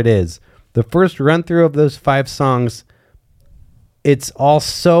 whatever it is, the first run through of those 5 songs, it's all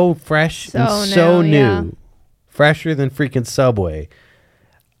so fresh and so new. Yeah. Fresher than freaking Subway.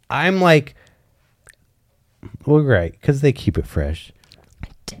 I'm like, well, right, because they keep it fresh.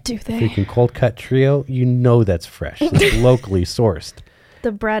 Do they? Freaking cold cut trio, that's fresh. It's locally sourced.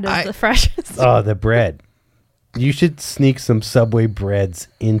 The bread is the freshest. Oh, the bread. You should sneak some Subway breads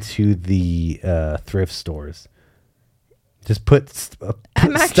into the thrift stores. Just put stuff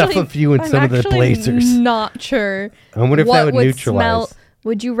a few in some of the blazers. I'm not sure. I wonder if that would neutralize.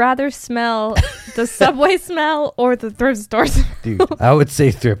 Would you rather smell the Subway smell or the thrift store smell? Dude, I would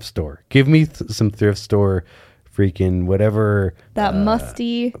say thrift store. Give me some thrift store freaking whatever. That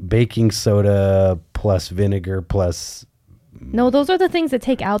musty. Baking soda plus vinegar plus... No, those are the things that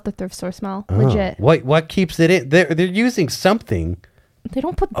take out the thrift store smell. Legit. What keeps it in? They're using something. They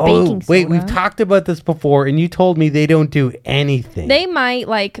don't put baking soda. Wait, we've talked about this before, and you told me they don't do anything. They might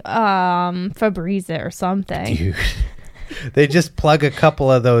Febreze it or something. Dude, they just plug a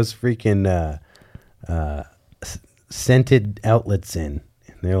couple of those freaking scented outlets in,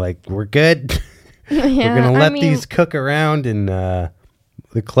 and they're like, "We're good. Yeah, we're gonna let these cook around, and the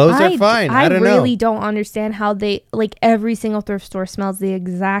clothes are fine." I don't know. I really don't understand how they every single thrift store smells the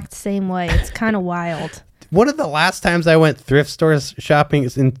exact same way. It's kind of wild. One of the last times I went thrift stores shopping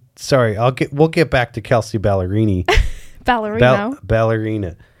is in... Sorry, we'll get back to Kelsey Ballerini.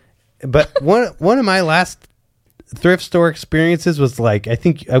 Ballerina. But one of my last thrift store experiences was like, I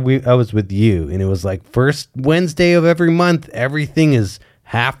think I was with you, and it was like first Wednesday of every month, everything is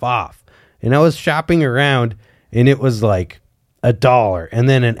half off. And I was shopping around, and it was like $1, and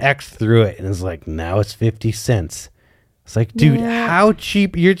then an X through it, and it's like, now it's 50 cents. It's like, dude, how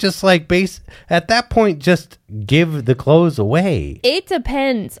cheap? You're just like at that point, just give the clothes away. It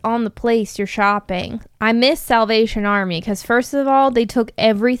depends on the place you're shopping. I miss Salvation Army because first of all, they took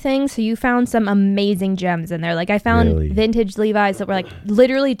everything. So you found some amazing gems in there. Like I found vintage Levi's that were like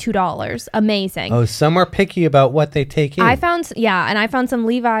literally $2. Amazing. Oh, some are picky about what they take in. I found some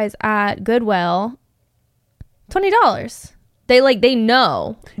Levi's at Goodwill. $20. They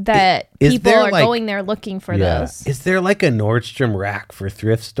know that people are going there looking for those. Is there like a Nordstrom rack for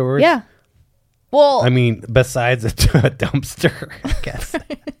thrift stores? Yeah. Well, I mean, besides a dumpster, I guess.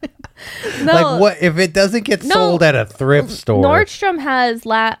 No. Like what if it doesn't get sold at a thrift store? Nordstrom has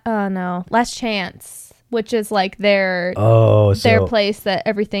Last Chance, which is like their place that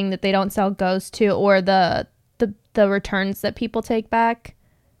everything that they don't sell goes to, or the returns that people take back.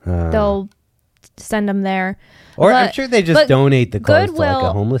 They'll send them there. Or I'm sure they just donate the clothes to like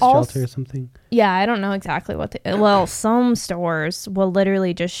a homeless shelter or something. Yeah, I don't know exactly what some stores will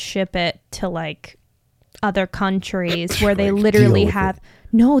literally just ship it to like other countries where they literally have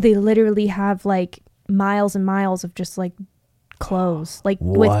like miles and miles of just like clothes, like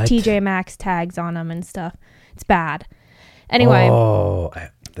with TJ Maxx tags on them and stuff. It's bad. Anyway. Oh,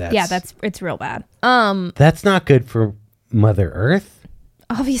 it's real bad. That's not good for Mother Earth.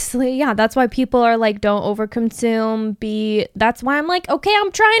 obviously, yeah, that's why people are like, don't overconsume. That's why I'm like, okay,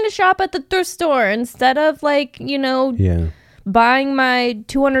 I'm trying to shop at the thrift store instead of like, buying my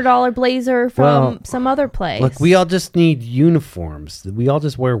 $200 blazer from some other place. Look, we all just need uniforms. We all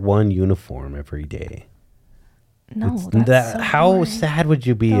just wear one uniform every day. No, how boring. Sad would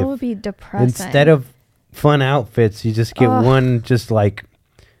you be? That would be depressing. Instead of fun outfits, you just get one just like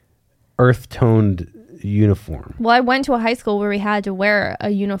earth-toned uniform. Well, I went to a high school where we had to wear a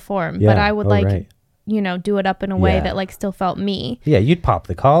uniform, but I would do it up in a way that like still felt me. Yeah, you'd pop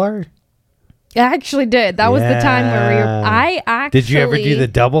the collar. I actually did. That was the time where Did you ever do the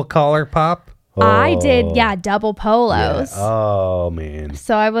double collar pop? I did, double polos. Yeah. Oh, man.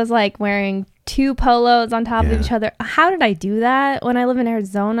 So I was like wearing 2 polos on top of each other. How did I do that when I live in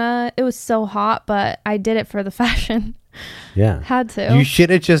Arizona? It was so hot, but I did it for the fashion. Yeah. Had to. You should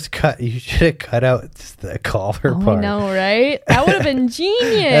have cut out the collar part. I know, right? That would have been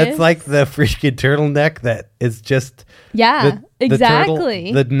genius. That's like the freaking turtleneck that is just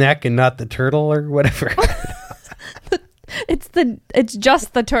exactly. The neck and not the turtle or whatever. It's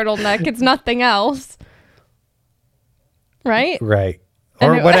just the turtleneck. It's nothing else. Right? Right.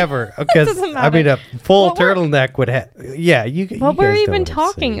 Or anyway, whatever. Because I mean, a full turtleneck would have. Yeah, What were we even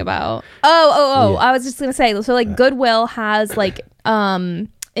talking about? Oh! I was just gonna say. So, like, Goodwill has like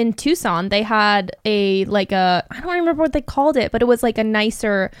in Tucson, they had I don't remember what they called it, but it was like a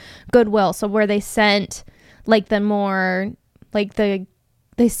nicer Goodwill. So where they sent like the more like they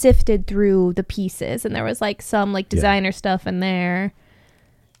sifted through the pieces, and there was like some like designer stuff in there.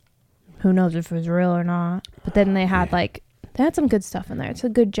 Who knows if it was real or not? But then they had they had some good stuff in there. It's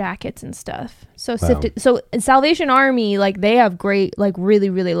good jackets and stuff. So sifted. So Salvation Army, like they have great, like really,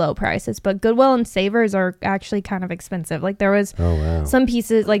 really low prices, but Goodwill and Savers are actually kind of expensive. Like there was some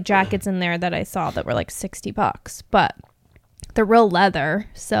pieces like jackets in there that I saw that were like $60, but they're real leather.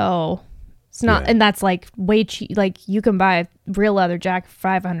 So it's not, and that's like way cheap. Like you can buy a real leather jacket for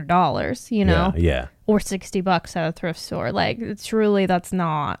 $500, you know? Yeah. Or $60 at a thrift store. Like it's really, that's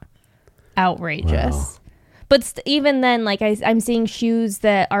not outrageous. Wow. But even then, like I'm seeing shoes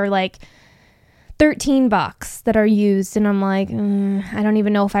that are like $13 that are used, and I'm like, I don't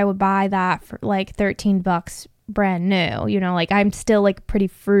even know if I would buy that for like $13 brand new. You know, like I'm still like a pretty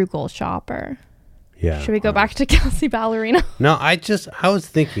frugal shopper. Yeah. Should we go back to Kelsey Ballerina? No, I was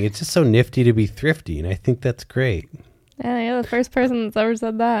thinking it's just so nifty to be thrifty, and I think that's great. Yeah, you're the first person that's ever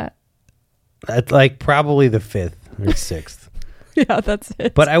said that. That's like probably the 5th or 6th. Yeah, that's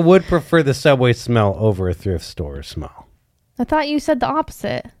it. But I would prefer the Subway smell over a thrift store smell. I thought you said the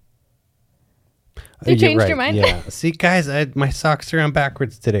opposite. You changed your mind? Yeah. See, guys, my socks are on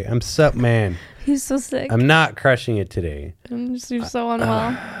backwards today. Man. He's so sick. I'm not crushing it today. You're so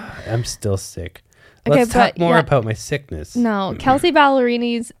unwell. I'm still sick. Okay, Let's talk more about my sickness. No, Kelsey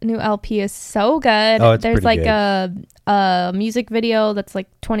Ballerini's new LP is so good. Oh, it's There's like good. a music video that's like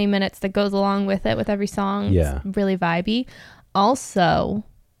 20 minutes that goes along with it with every song. Yeah. It's really vibey. Also,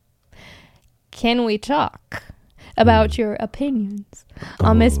 can we talk about your opinions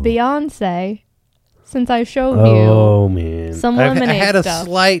on Miss Beyonce since I showed you some lemonade I had a stuff?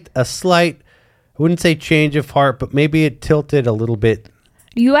 slight, I wouldn't say change of heart, but maybe it tilted a little bit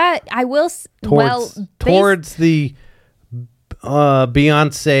towards the Beyonce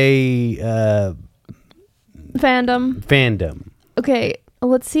fandom. Okay.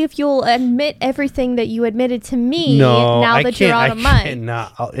 Let's see if you'll admit everything that you admitted to me that you're out of mind.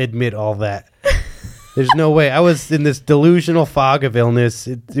 I'll admit all that. There's no way. I was in this delusional fog of illness.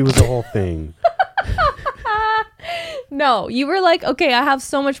 It was a whole thing. No, you were like, okay, I have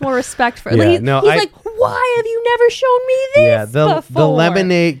so much more respect for he's like, why have you never shown me this before? The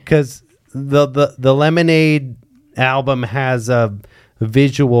Lemonade, because the Lemonade album has a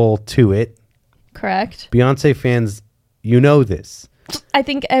visual to it. Correct. Beyonce fans, you know this. I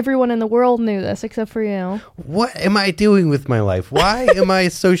think everyone in the world knew this except for you. What am I doing with my life? Why am I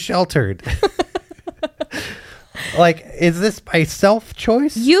so sheltered? Like, is this by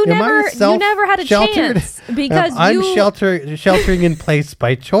self-choice? You never had a chance because I'm sheltering in place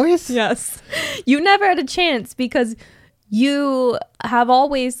by choice. Yes, you never had a chance because you have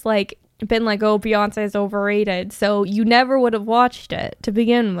always like been like, oh, Beyonce is overrated, so you never would have watched it to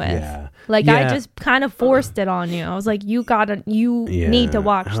begin with. Yeah. I just kind of forced it on you. I was like, you need to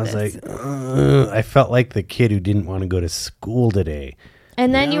watch this. I was like, I felt like the kid who didn't want to go to school today.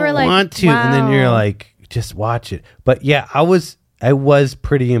 And then you were like, want to, wow. And then you're like, just watch it. But yeah, I was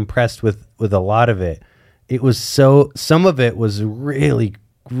pretty impressed with a lot of it. It was some of it was really,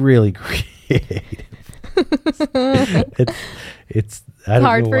 really creative. it's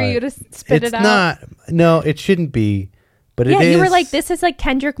hard for you to spit it out. No, it shouldn't be. But yeah, you were like, this is like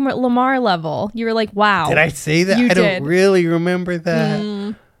Kendrick Lamar level. You were like, wow. Did I say that? You I did. don't really remember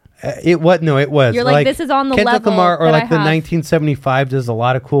that. It was. No, it was. You're like, this is on the Kendrick level Lamar, or that like I the have. 1975 does a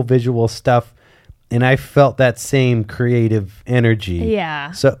lot of cool visual stuff, and I felt that same creative energy.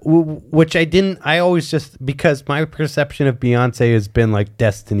 Yeah. So, which I didn't. I always just, because my perception of Beyonce has been like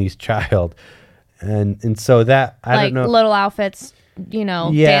Destiny's Child, and so that I don't know. Little outfits,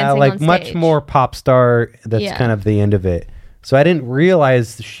 Yeah, dancing like on stage. much more pop star. That's kind of the end of it. So I didn't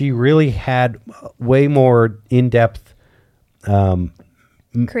realize she really had way more in-depth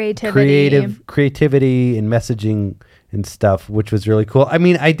creativity and messaging and stuff, which was really cool. I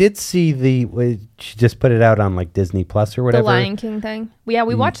mean, I did see she just put it out on like Disney Plus or whatever. The Lion King thing. Yeah,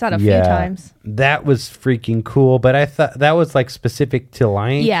 we watched that a few times. That was freaking cool, but I thought that was like specific to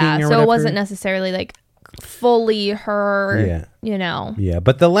Lion King or so whatever. It wasn't necessarily like fully her, Yeah,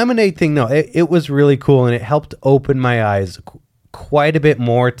 but the Lemonade thing, no, it was really cool, and it helped open my eyes quite a bit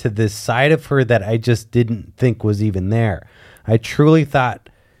more to this side of her that I just didn't think was even there. I truly thought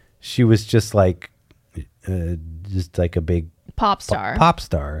she was just like a big pop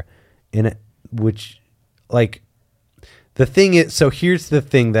star. Which, like, the thing is, so here's the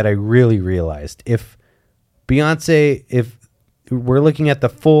thing that I really realized. If we're looking at the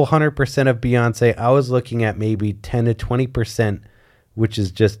full 100% of Beyonce, I was looking at maybe 10 to 20%, which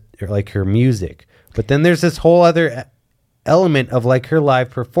is just like her music. But then there's this whole other element of like her live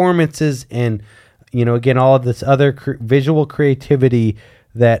performances and, again, all of this other visual creativity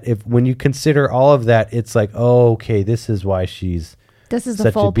that when you consider all of that, it's like, oh, okay, this is why this is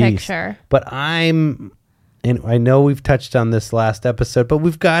the full picture. But and I know we've touched on this last episode, but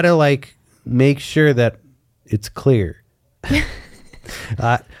we've got to like make sure that it's clear.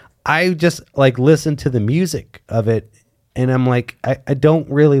 I just like listen to the music of it, and I'm like, I don't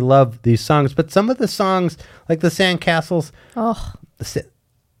really love these songs, but some of the songs, like the Sandcastles,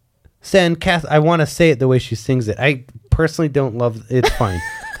 Sandcastle, I want to say it the way she sings it. I personally don't love it's fine.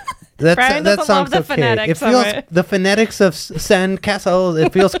 Brian that doesn't song's love the okay. phonetics It feels of it. the phonetics of Sandcastles.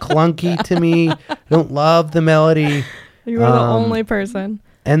 It feels clunky to me. I don't love the melody. You are the only person.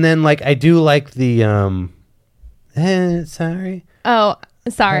 And then like I do like the sorry. Oh,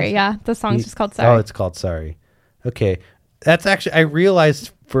 sorry. Yeah, the song's just called Sorry. Oh, it's called Sorry. Okay, that's actually, I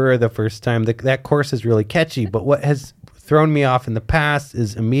realized for the first time that chorus is really catchy. But what has thrown me off in the past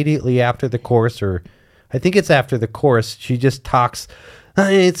is immediately after the chorus, or I think it's after the chorus, she just talks,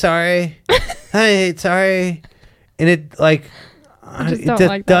 I ain't sorry, I ain't sorry, and it like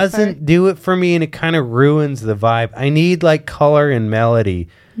it doesn't do it for me, and it kind of ruins the vibe. I need like color and melody,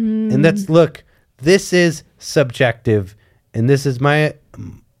 and this is subjective, and this is my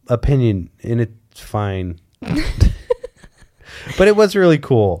opinion, and it's fine. But it was really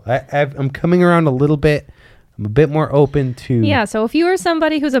cool. I'm coming around a little bit. I'm a bit more open to... Yeah, so if you are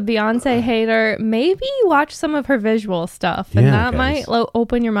somebody who's a Beyonce hater, maybe watch some of her visual stuff, and that might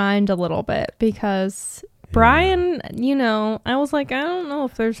open your mind a little bit, because Bryan, I was like, I don't know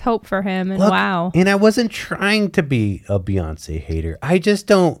if there's hope for him, and wow. And I wasn't trying to be a Beyonce hater.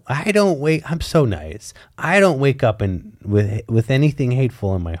 I'm so nice. I don't wake up with anything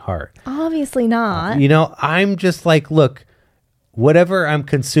hateful in my heart. Obviously not. I'm just like, look, whatever I'm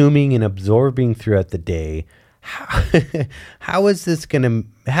consuming and absorbing throughout the day, how is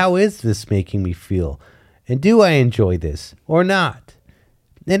this making me feel? And do I enjoy this or not?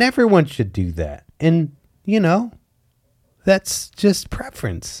 And everyone should do that. And, that's just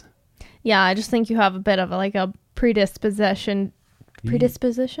preference. Yeah, I just think you have a bit of a predisposition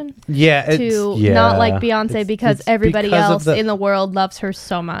yeah, to not like Beyonce because everybody else in the world loves her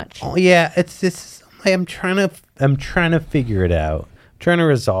so much. Oh yeah, it's this. I'm trying to figure it out. I'm trying to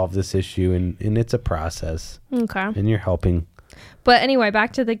resolve this issue, and it's a process. Okay. And you're helping. But anyway,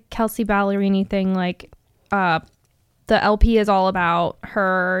 back to the Kelsey Ballerini thing. Like, the LP is all about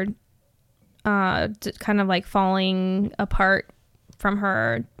her, kind of like falling apart from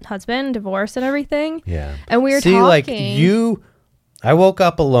her husband, divorce, and everything. Yeah. And we were talking. Like I woke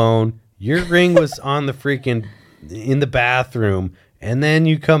up alone. Your ring was on the freaking in the bathroom. And then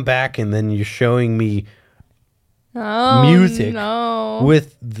you come back and then you're showing me music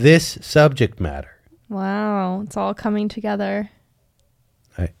with this subject matter. Wow. It's all coming together.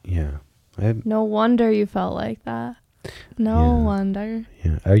 No wonder you felt like that. No wonder.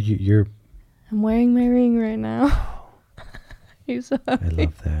 Yeah. I'm wearing my ring right now. You sorry? I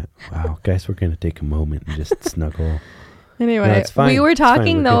love that. Wow. Guys, we're going to take a moment and just snuggle. Anyway, we were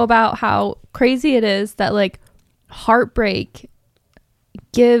talking though about how crazy it is that like heartbreak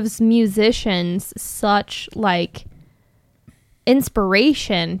gives musicians such like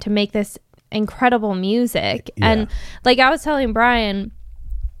inspiration to make this incredible music. And like I was telling Brian,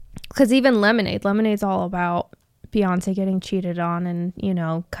 because even Lemonade's all about Beyonce getting cheated on, and you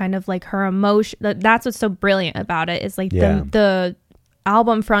know, kind of like her emotion. That's what's so brilliant about it, is like the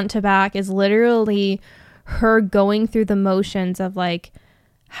album front to back is literally her going through the motions of like,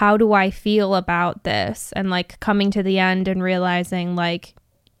 how do I feel about this, and like coming to the end and realizing like,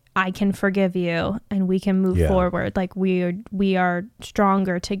 I can forgive you and we can move forward. Like we are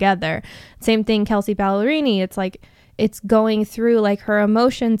stronger together. Same thing, Kelsey Ballerini. It's like, it's going through like her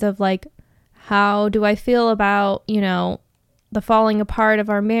emotions of like, how do I feel about, you know, the falling apart of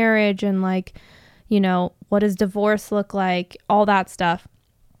our marriage, and like, you know, what does divorce look like? All that stuff.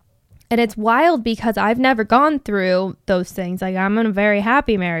 And it's wild because I've never gone through those things. Like, I'm in a very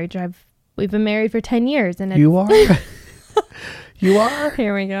happy marriage. We've been married for 10 years. And you are? You are?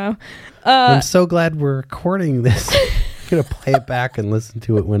 Here we go. I'm so glad we're recording this. I'm going to play it back and listen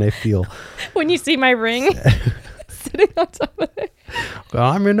to it when I feel. When you see my ring sitting on top of it.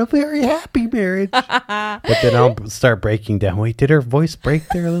 Well, I'm in a very happy marriage. But then I'll start breaking down. Wait, did her voice break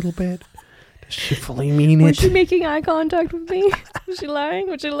there a little bit? Does she fully mean it? Was she making eye contact with me? Was she lying?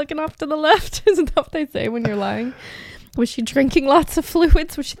 Was she looking off to the left? Isn't that what they say when you're lying? Was she drinking lots of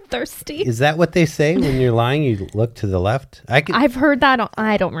fluids? Was she thirsty? Is that what they say when you're lying? You look to the left? I've heard that.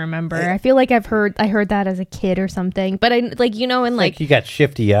 I don't remember. I feel like I heard that as a kid or something. But I like, you know, in like you got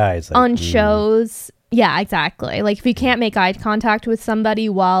shifty eyes. Like, on shows. Yeah, exactly. Like if you can't make eye contact with somebody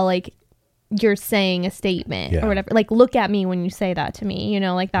while like you're saying a statement or whatever, like look at me when you say that to me, you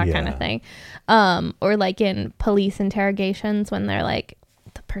know, like that kind of thing. Or like in police interrogations when they're like,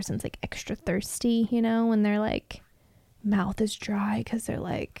 the person's like extra thirsty, you know, when they're like, mouth is dry because they're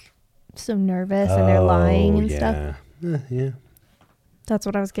like so nervous and they're lying and stuff. Yeah. That's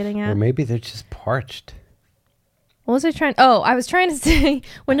what I was getting at. Or maybe they're just parched. What was I trying? Oh, I was trying to say,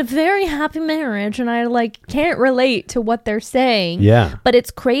 when a very happy marriage, and I like can't relate to what they're saying. Yeah. But it's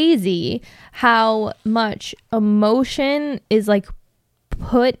crazy how much emotion is like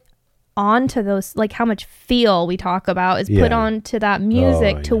put onto those, like how much feel we talk about is put onto that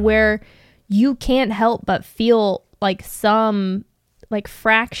music to where you can't help but feel like some like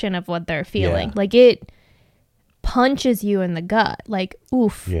fraction of what they're feeling. Like it punches you in the gut. Like,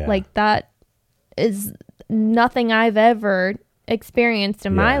 oof. Like that is nothing I've ever experienced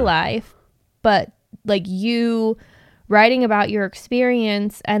in my life. But like you writing about your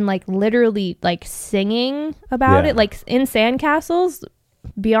experience and like literally like singing about it, like in Sandcastles,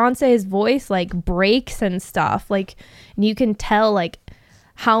 Beyonce's voice like breaks and stuff. Like, and you can tell like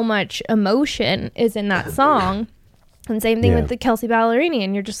how much emotion is in that song. And same thing with the Kelsey Ballerini,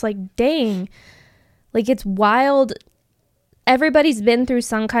 and you're just like, dang, like it's wild. Everybody's been through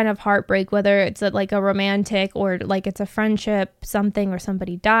some kind of heartbreak, whether it's like a romantic or like it's a friendship, something, or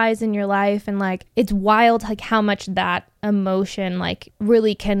somebody dies in your life. And like, it's wild, like how much that emotion like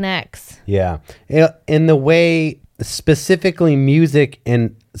really connects. Yeah. In the way specifically music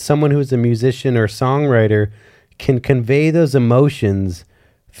and someone who's a musician or songwriter can convey those emotions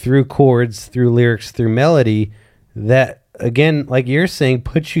through chords, through lyrics, through melody, that again, like you're saying,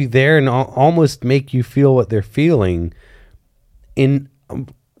 puts you there and almost make you feel what they're feeling.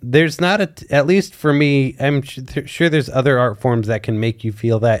 There's not at least for me, I'm sure there's other art forms that can make you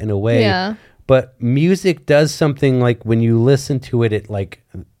feel that in a way, but music does something like when you listen to it, like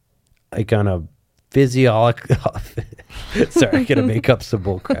on a physiological sorry, I gotta make up some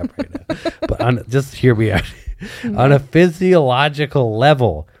bull crap right now, but just here we are on a physiological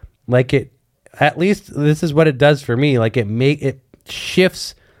level, like it, at least this is what it does for me. Like it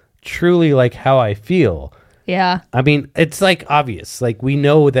shifts truly like how I feel. Yeah. I mean, it's like obvious. Like we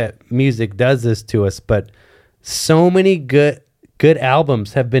know that music does this to us, but so many good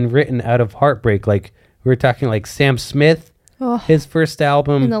albums have been written out of heartbreak. Like we were talking like Sam Smith, his first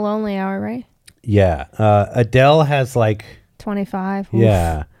album. In the Lonely Hour, right? Yeah. Adele has like 25. Oof.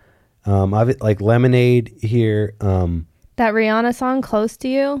 Yeah. Like Lemonade here. That Rihanna song, Close to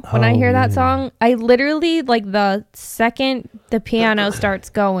You, when I hear that song, I literally, like, the second the piano starts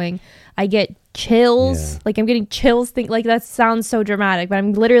going, I get chills. Like, I'm getting chills. Like, that sounds so dramatic, but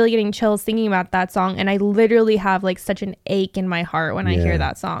I'm literally getting chills thinking about that song, and I literally have, like, such an ache in my heart when I hear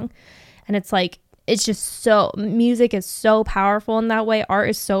that song. And it's, like, it's just so, music is so powerful in that way. Art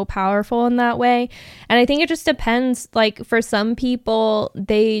is so powerful in that way. And I think it just depends, like, for some people,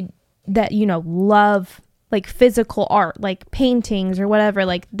 that, you know, love like physical art, like paintings or whatever,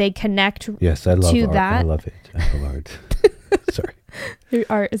 like they connect to art. that. I love it. I love art. Sorry. Your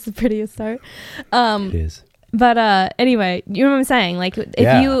art is the prettiest art. It is. But anyway, you know what I'm saying? Like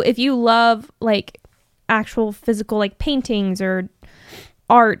if you love like actual physical like paintings or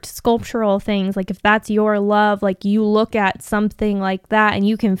art, sculptural things, like if that's your love, like you look at something like that and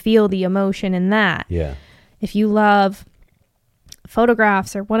you can feel the emotion in that. Yeah. If you love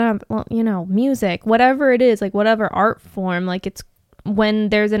photographs or whatever, well, you know, music, whatever it is, like whatever art form, like it's when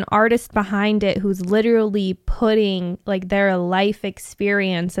there's an artist behind it who's literally putting like their life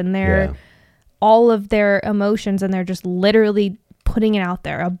experience and their all of their emotions, and they're just literally putting it out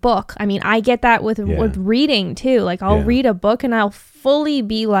there. A book, I mean, I get that with reading too. Like I'll read a book and I'll fully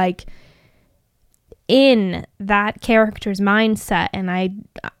be like in that character's mindset, and I,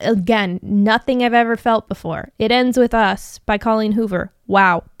 again, nothing I've ever felt before. It Ends With Us by Colleen Hoover.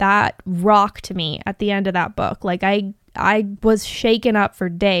 Wow, that rocked me at the end of that book. Like I was shaken up for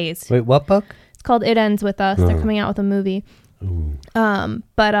days. Wait, what book? It's called It Ends With Us. They're coming out with a movie. Ooh. I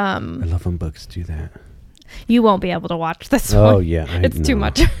love when books do that. You won't be able to watch this one. Oh yeah, it's too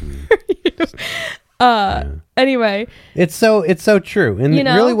much for you. Anyway, it's so true, and you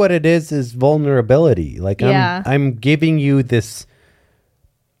know, really what it is vulnerability. Like I'm giving you this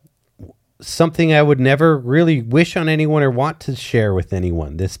something I would never really wish on anyone or want to share with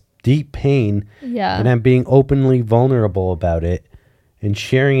anyone. This deep pain, and I'm being openly vulnerable about it and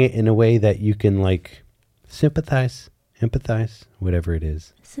sharing it in a way that you can like sympathize, empathize, whatever it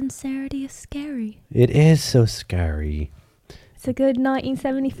is. Sincerity is scary. It is so scary. It's a good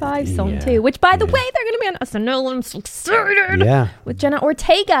 1975 song too, which by the way, they're going to be on SNL. I'm so excited. Yeah. With Jenna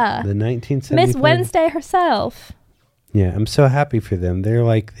Ortega. The 1975. Miss Wednesday herself. Yeah, I'm so happy for them. They're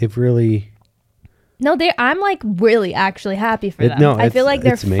like, they've really... No, I'm like really actually happy for them. I feel like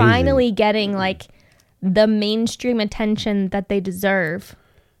they're finally getting like the mainstream attention that they deserve.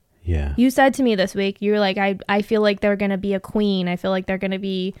 Yeah. You said to me this week, you were like, I feel like they're going to be a queen. I feel like they're going to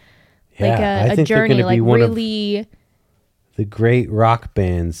be like a journey, like really... the great rock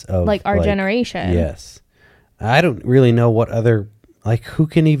bands of like our generation. Yes. I don't really know what other, like who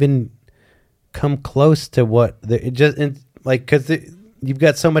can even come close to what because you've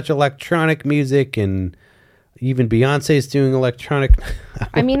got so much electronic music, and even Beyonce's doing electronic.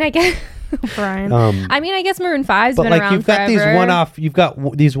 I mean, I guess Brian. I mean, I guess Maroon 5's been around you've got forever. You've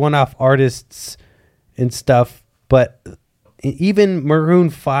got these one-off artists and stuff, but even Maroon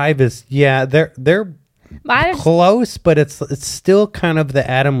 5 is they're close, but it's still kind of the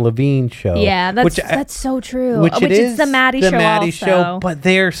Adam Levine show. Yeah, that's so true. Which is the Maddie show. But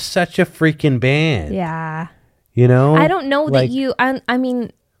they're such a freaking band. Yeah. You know? I don't know that you... I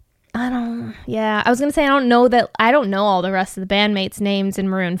mean, I don't... Yeah, I was going to say I don't know all the rest of the bandmates' names in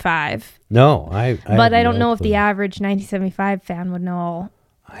Maroon 5. No, But I don't know if the average 1975 fan would know all.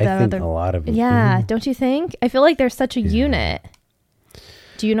 I think a lot of them. Yeah, don't you think? I feel like they're such a unit.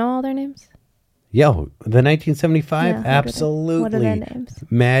 Do you know all their names? Yo, the 1975? Yeah, absolutely. What are their names?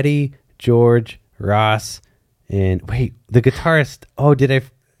 Maddie, George, Ross, and... Wait, the guitarist... Oh,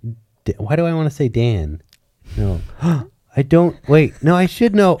 why do I want to say Dan? No. I don't... Wait, no, I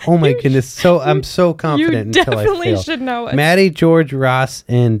should know. Oh my goodness. I'm so confident until I fail. You definitely should know it. Maddie, George, Ross,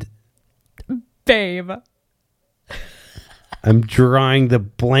 and... Babe. I'm drawing the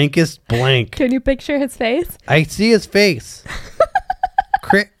blankest blank. Can you picture his face? I see his face.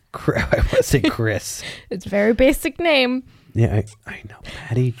 I want to say Chris. It's a very basic name. Yeah, I know.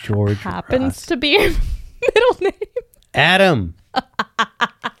 Maddie, George, happens Ross. To be a middle name. Adam.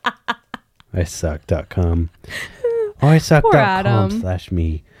 iSuck.com.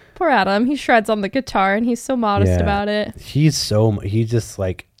 iSuck.com/me. Poor Adam. He shreds on the guitar and he's so modest about it. He just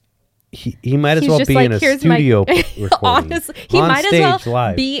like... He might as well be like, in a studio recording. Honestly, he might as well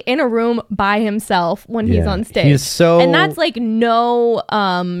live. Be in a room by himself when he's on stage. He's so... And that's like no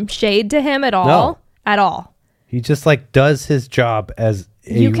shade to him at all. No. At all. He just like does his job as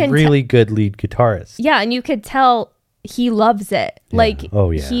a really good lead guitarist. Yeah, and you could tell he loves it. Yeah. Like,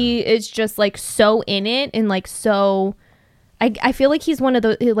 he is just like so in it and like so... I feel like he's one of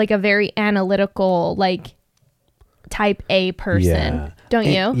the... like a very analytical like type A person. Yeah. Don't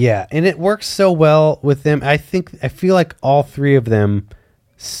you? Yeah, and it works so well with them. I feel like all three of them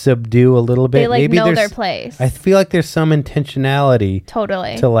subdue a little bit. They like know their place. I feel like there's some intentionality.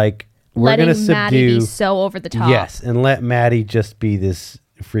 Totally. To like we're gonna subdue Maddie be so over the top. Yes, and let Maddie just be this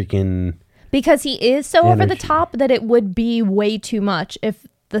freaking. Because he is so over the top that it would be way too much if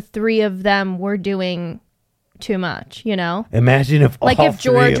the three of them were doing too much. You know. Imagine if if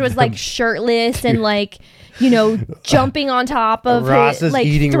George was like shirtless and like. You know, jumping on top of Ross is like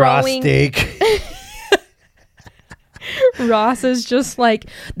eating raw steak. Ross is just like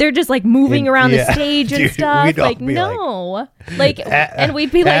they're just like moving around the stage and stuff. Like no, and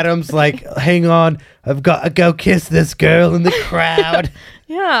we'd be like, Adam's like, hang on, I've got to go kiss this girl in the crowd.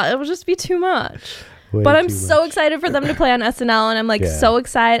 Yeah, it would just be too much. But I'm so excited for them to play on SNL, and I'm like so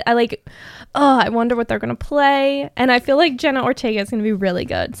excited. I wonder what they're going to play. And I feel like Jenna Ortega is going to be really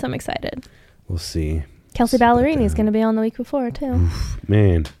good. So I'm excited. We'll see. Kelsey Ballerini is going to be on the week before, too. Oof,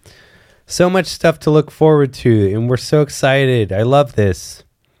 man. So much stuff to look forward to, and we're so excited. I love this.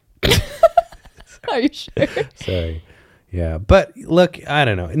 Are you sure? Sorry. Yeah, but look, I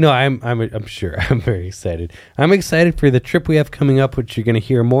don't know. No, I'm sure. I'm very excited. I'm excited for the trip we have coming up, which you're going to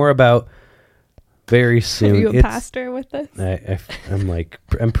hear more about very soon. Are you a pastor with this?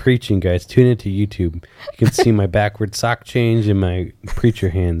 I'm preaching, guys. Tune into YouTube. You can see my backward sock change and my preacher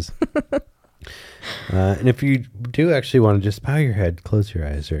hands. And if you do actually want to just bow your head, close your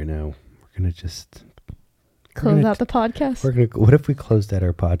eyes right now. We're going to just close out the podcast. What if we closed out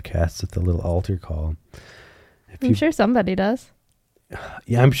our podcast with a little altar call? I'm sure somebody does.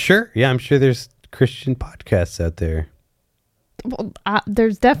 Yeah, I'm sure. Yeah, I'm sure there's Christian podcasts out there. Well,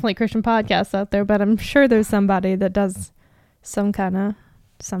 there's definitely Christian podcasts out there, but I'm sure there's somebody that does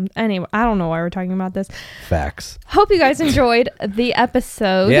anyway, I don't know why we're talking about this. Facts. Hope you guys enjoyed the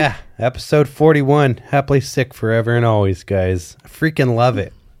episode. Yeah, episode 41. Happily sick forever and always, guys. I freaking love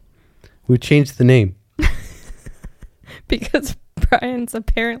it. We changed the name. Because Brian's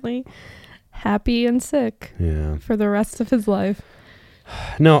apparently happy and sick for the rest of his life.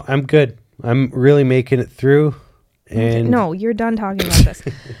 No, I'm good. I'm really making it through. And no, you're done talking about this.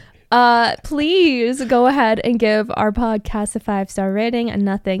 Please go ahead and give our podcast a 5-star rating and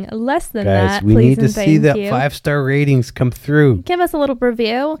nothing less than that. We need to see that 5-star ratings come through. Give us a little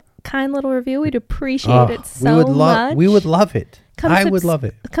review, kind little review. We'd appreciate it so much. We would love it. I would love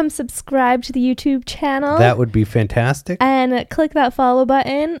it. Come subscribe to the YouTube channel. That would be fantastic. And click that follow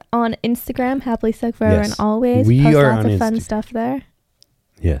button on Instagram, Happily Sick Forever and Always. We post are lots on of fun stuff there.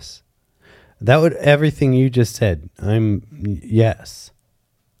 Yes. That would everything you just said. Yes.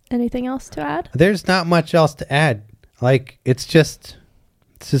 Anything else to add? There's not much else to add. It's just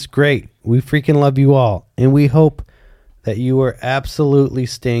great. We freaking love you all. And we hope that you are absolutely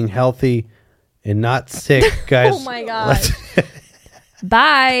staying healthy and not sick, guys. Oh my God.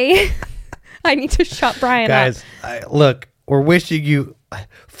 Bye. I need to shut Brian guys, up. Look, we're wishing you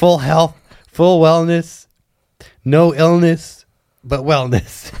full health, full wellness, no illness, but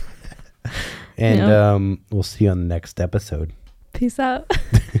wellness. And we'll see you on the next episode. Peace out.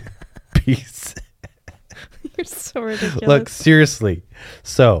 Peace. You're so ridiculous. Look, seriously.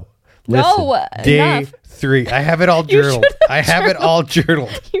 So, listen, day enough. 3. I have it all journaled. I have it all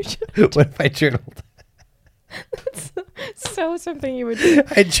journaled. You should. What if I journaled? That's so something you would do.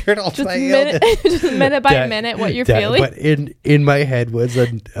 I journaled just my illness. Just minute by minute what you're feeling. But in my head was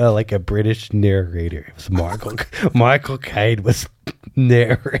a British narrator. It was Michael Caine was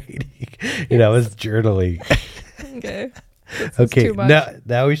narrating, and I was journaling. Okay. Okay.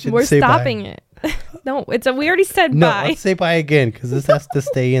 Now we should. We're say stopping bye. it. No, we already said no, bye. Let's say bye again because this has to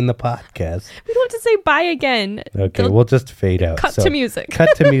stay in the podcast. We don't have to say bye again. Okay, we'll just fade out. Cut to music. Cut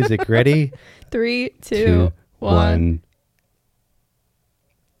to music. Ready? 3, 2, 1.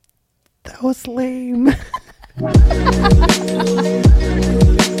 That was lame.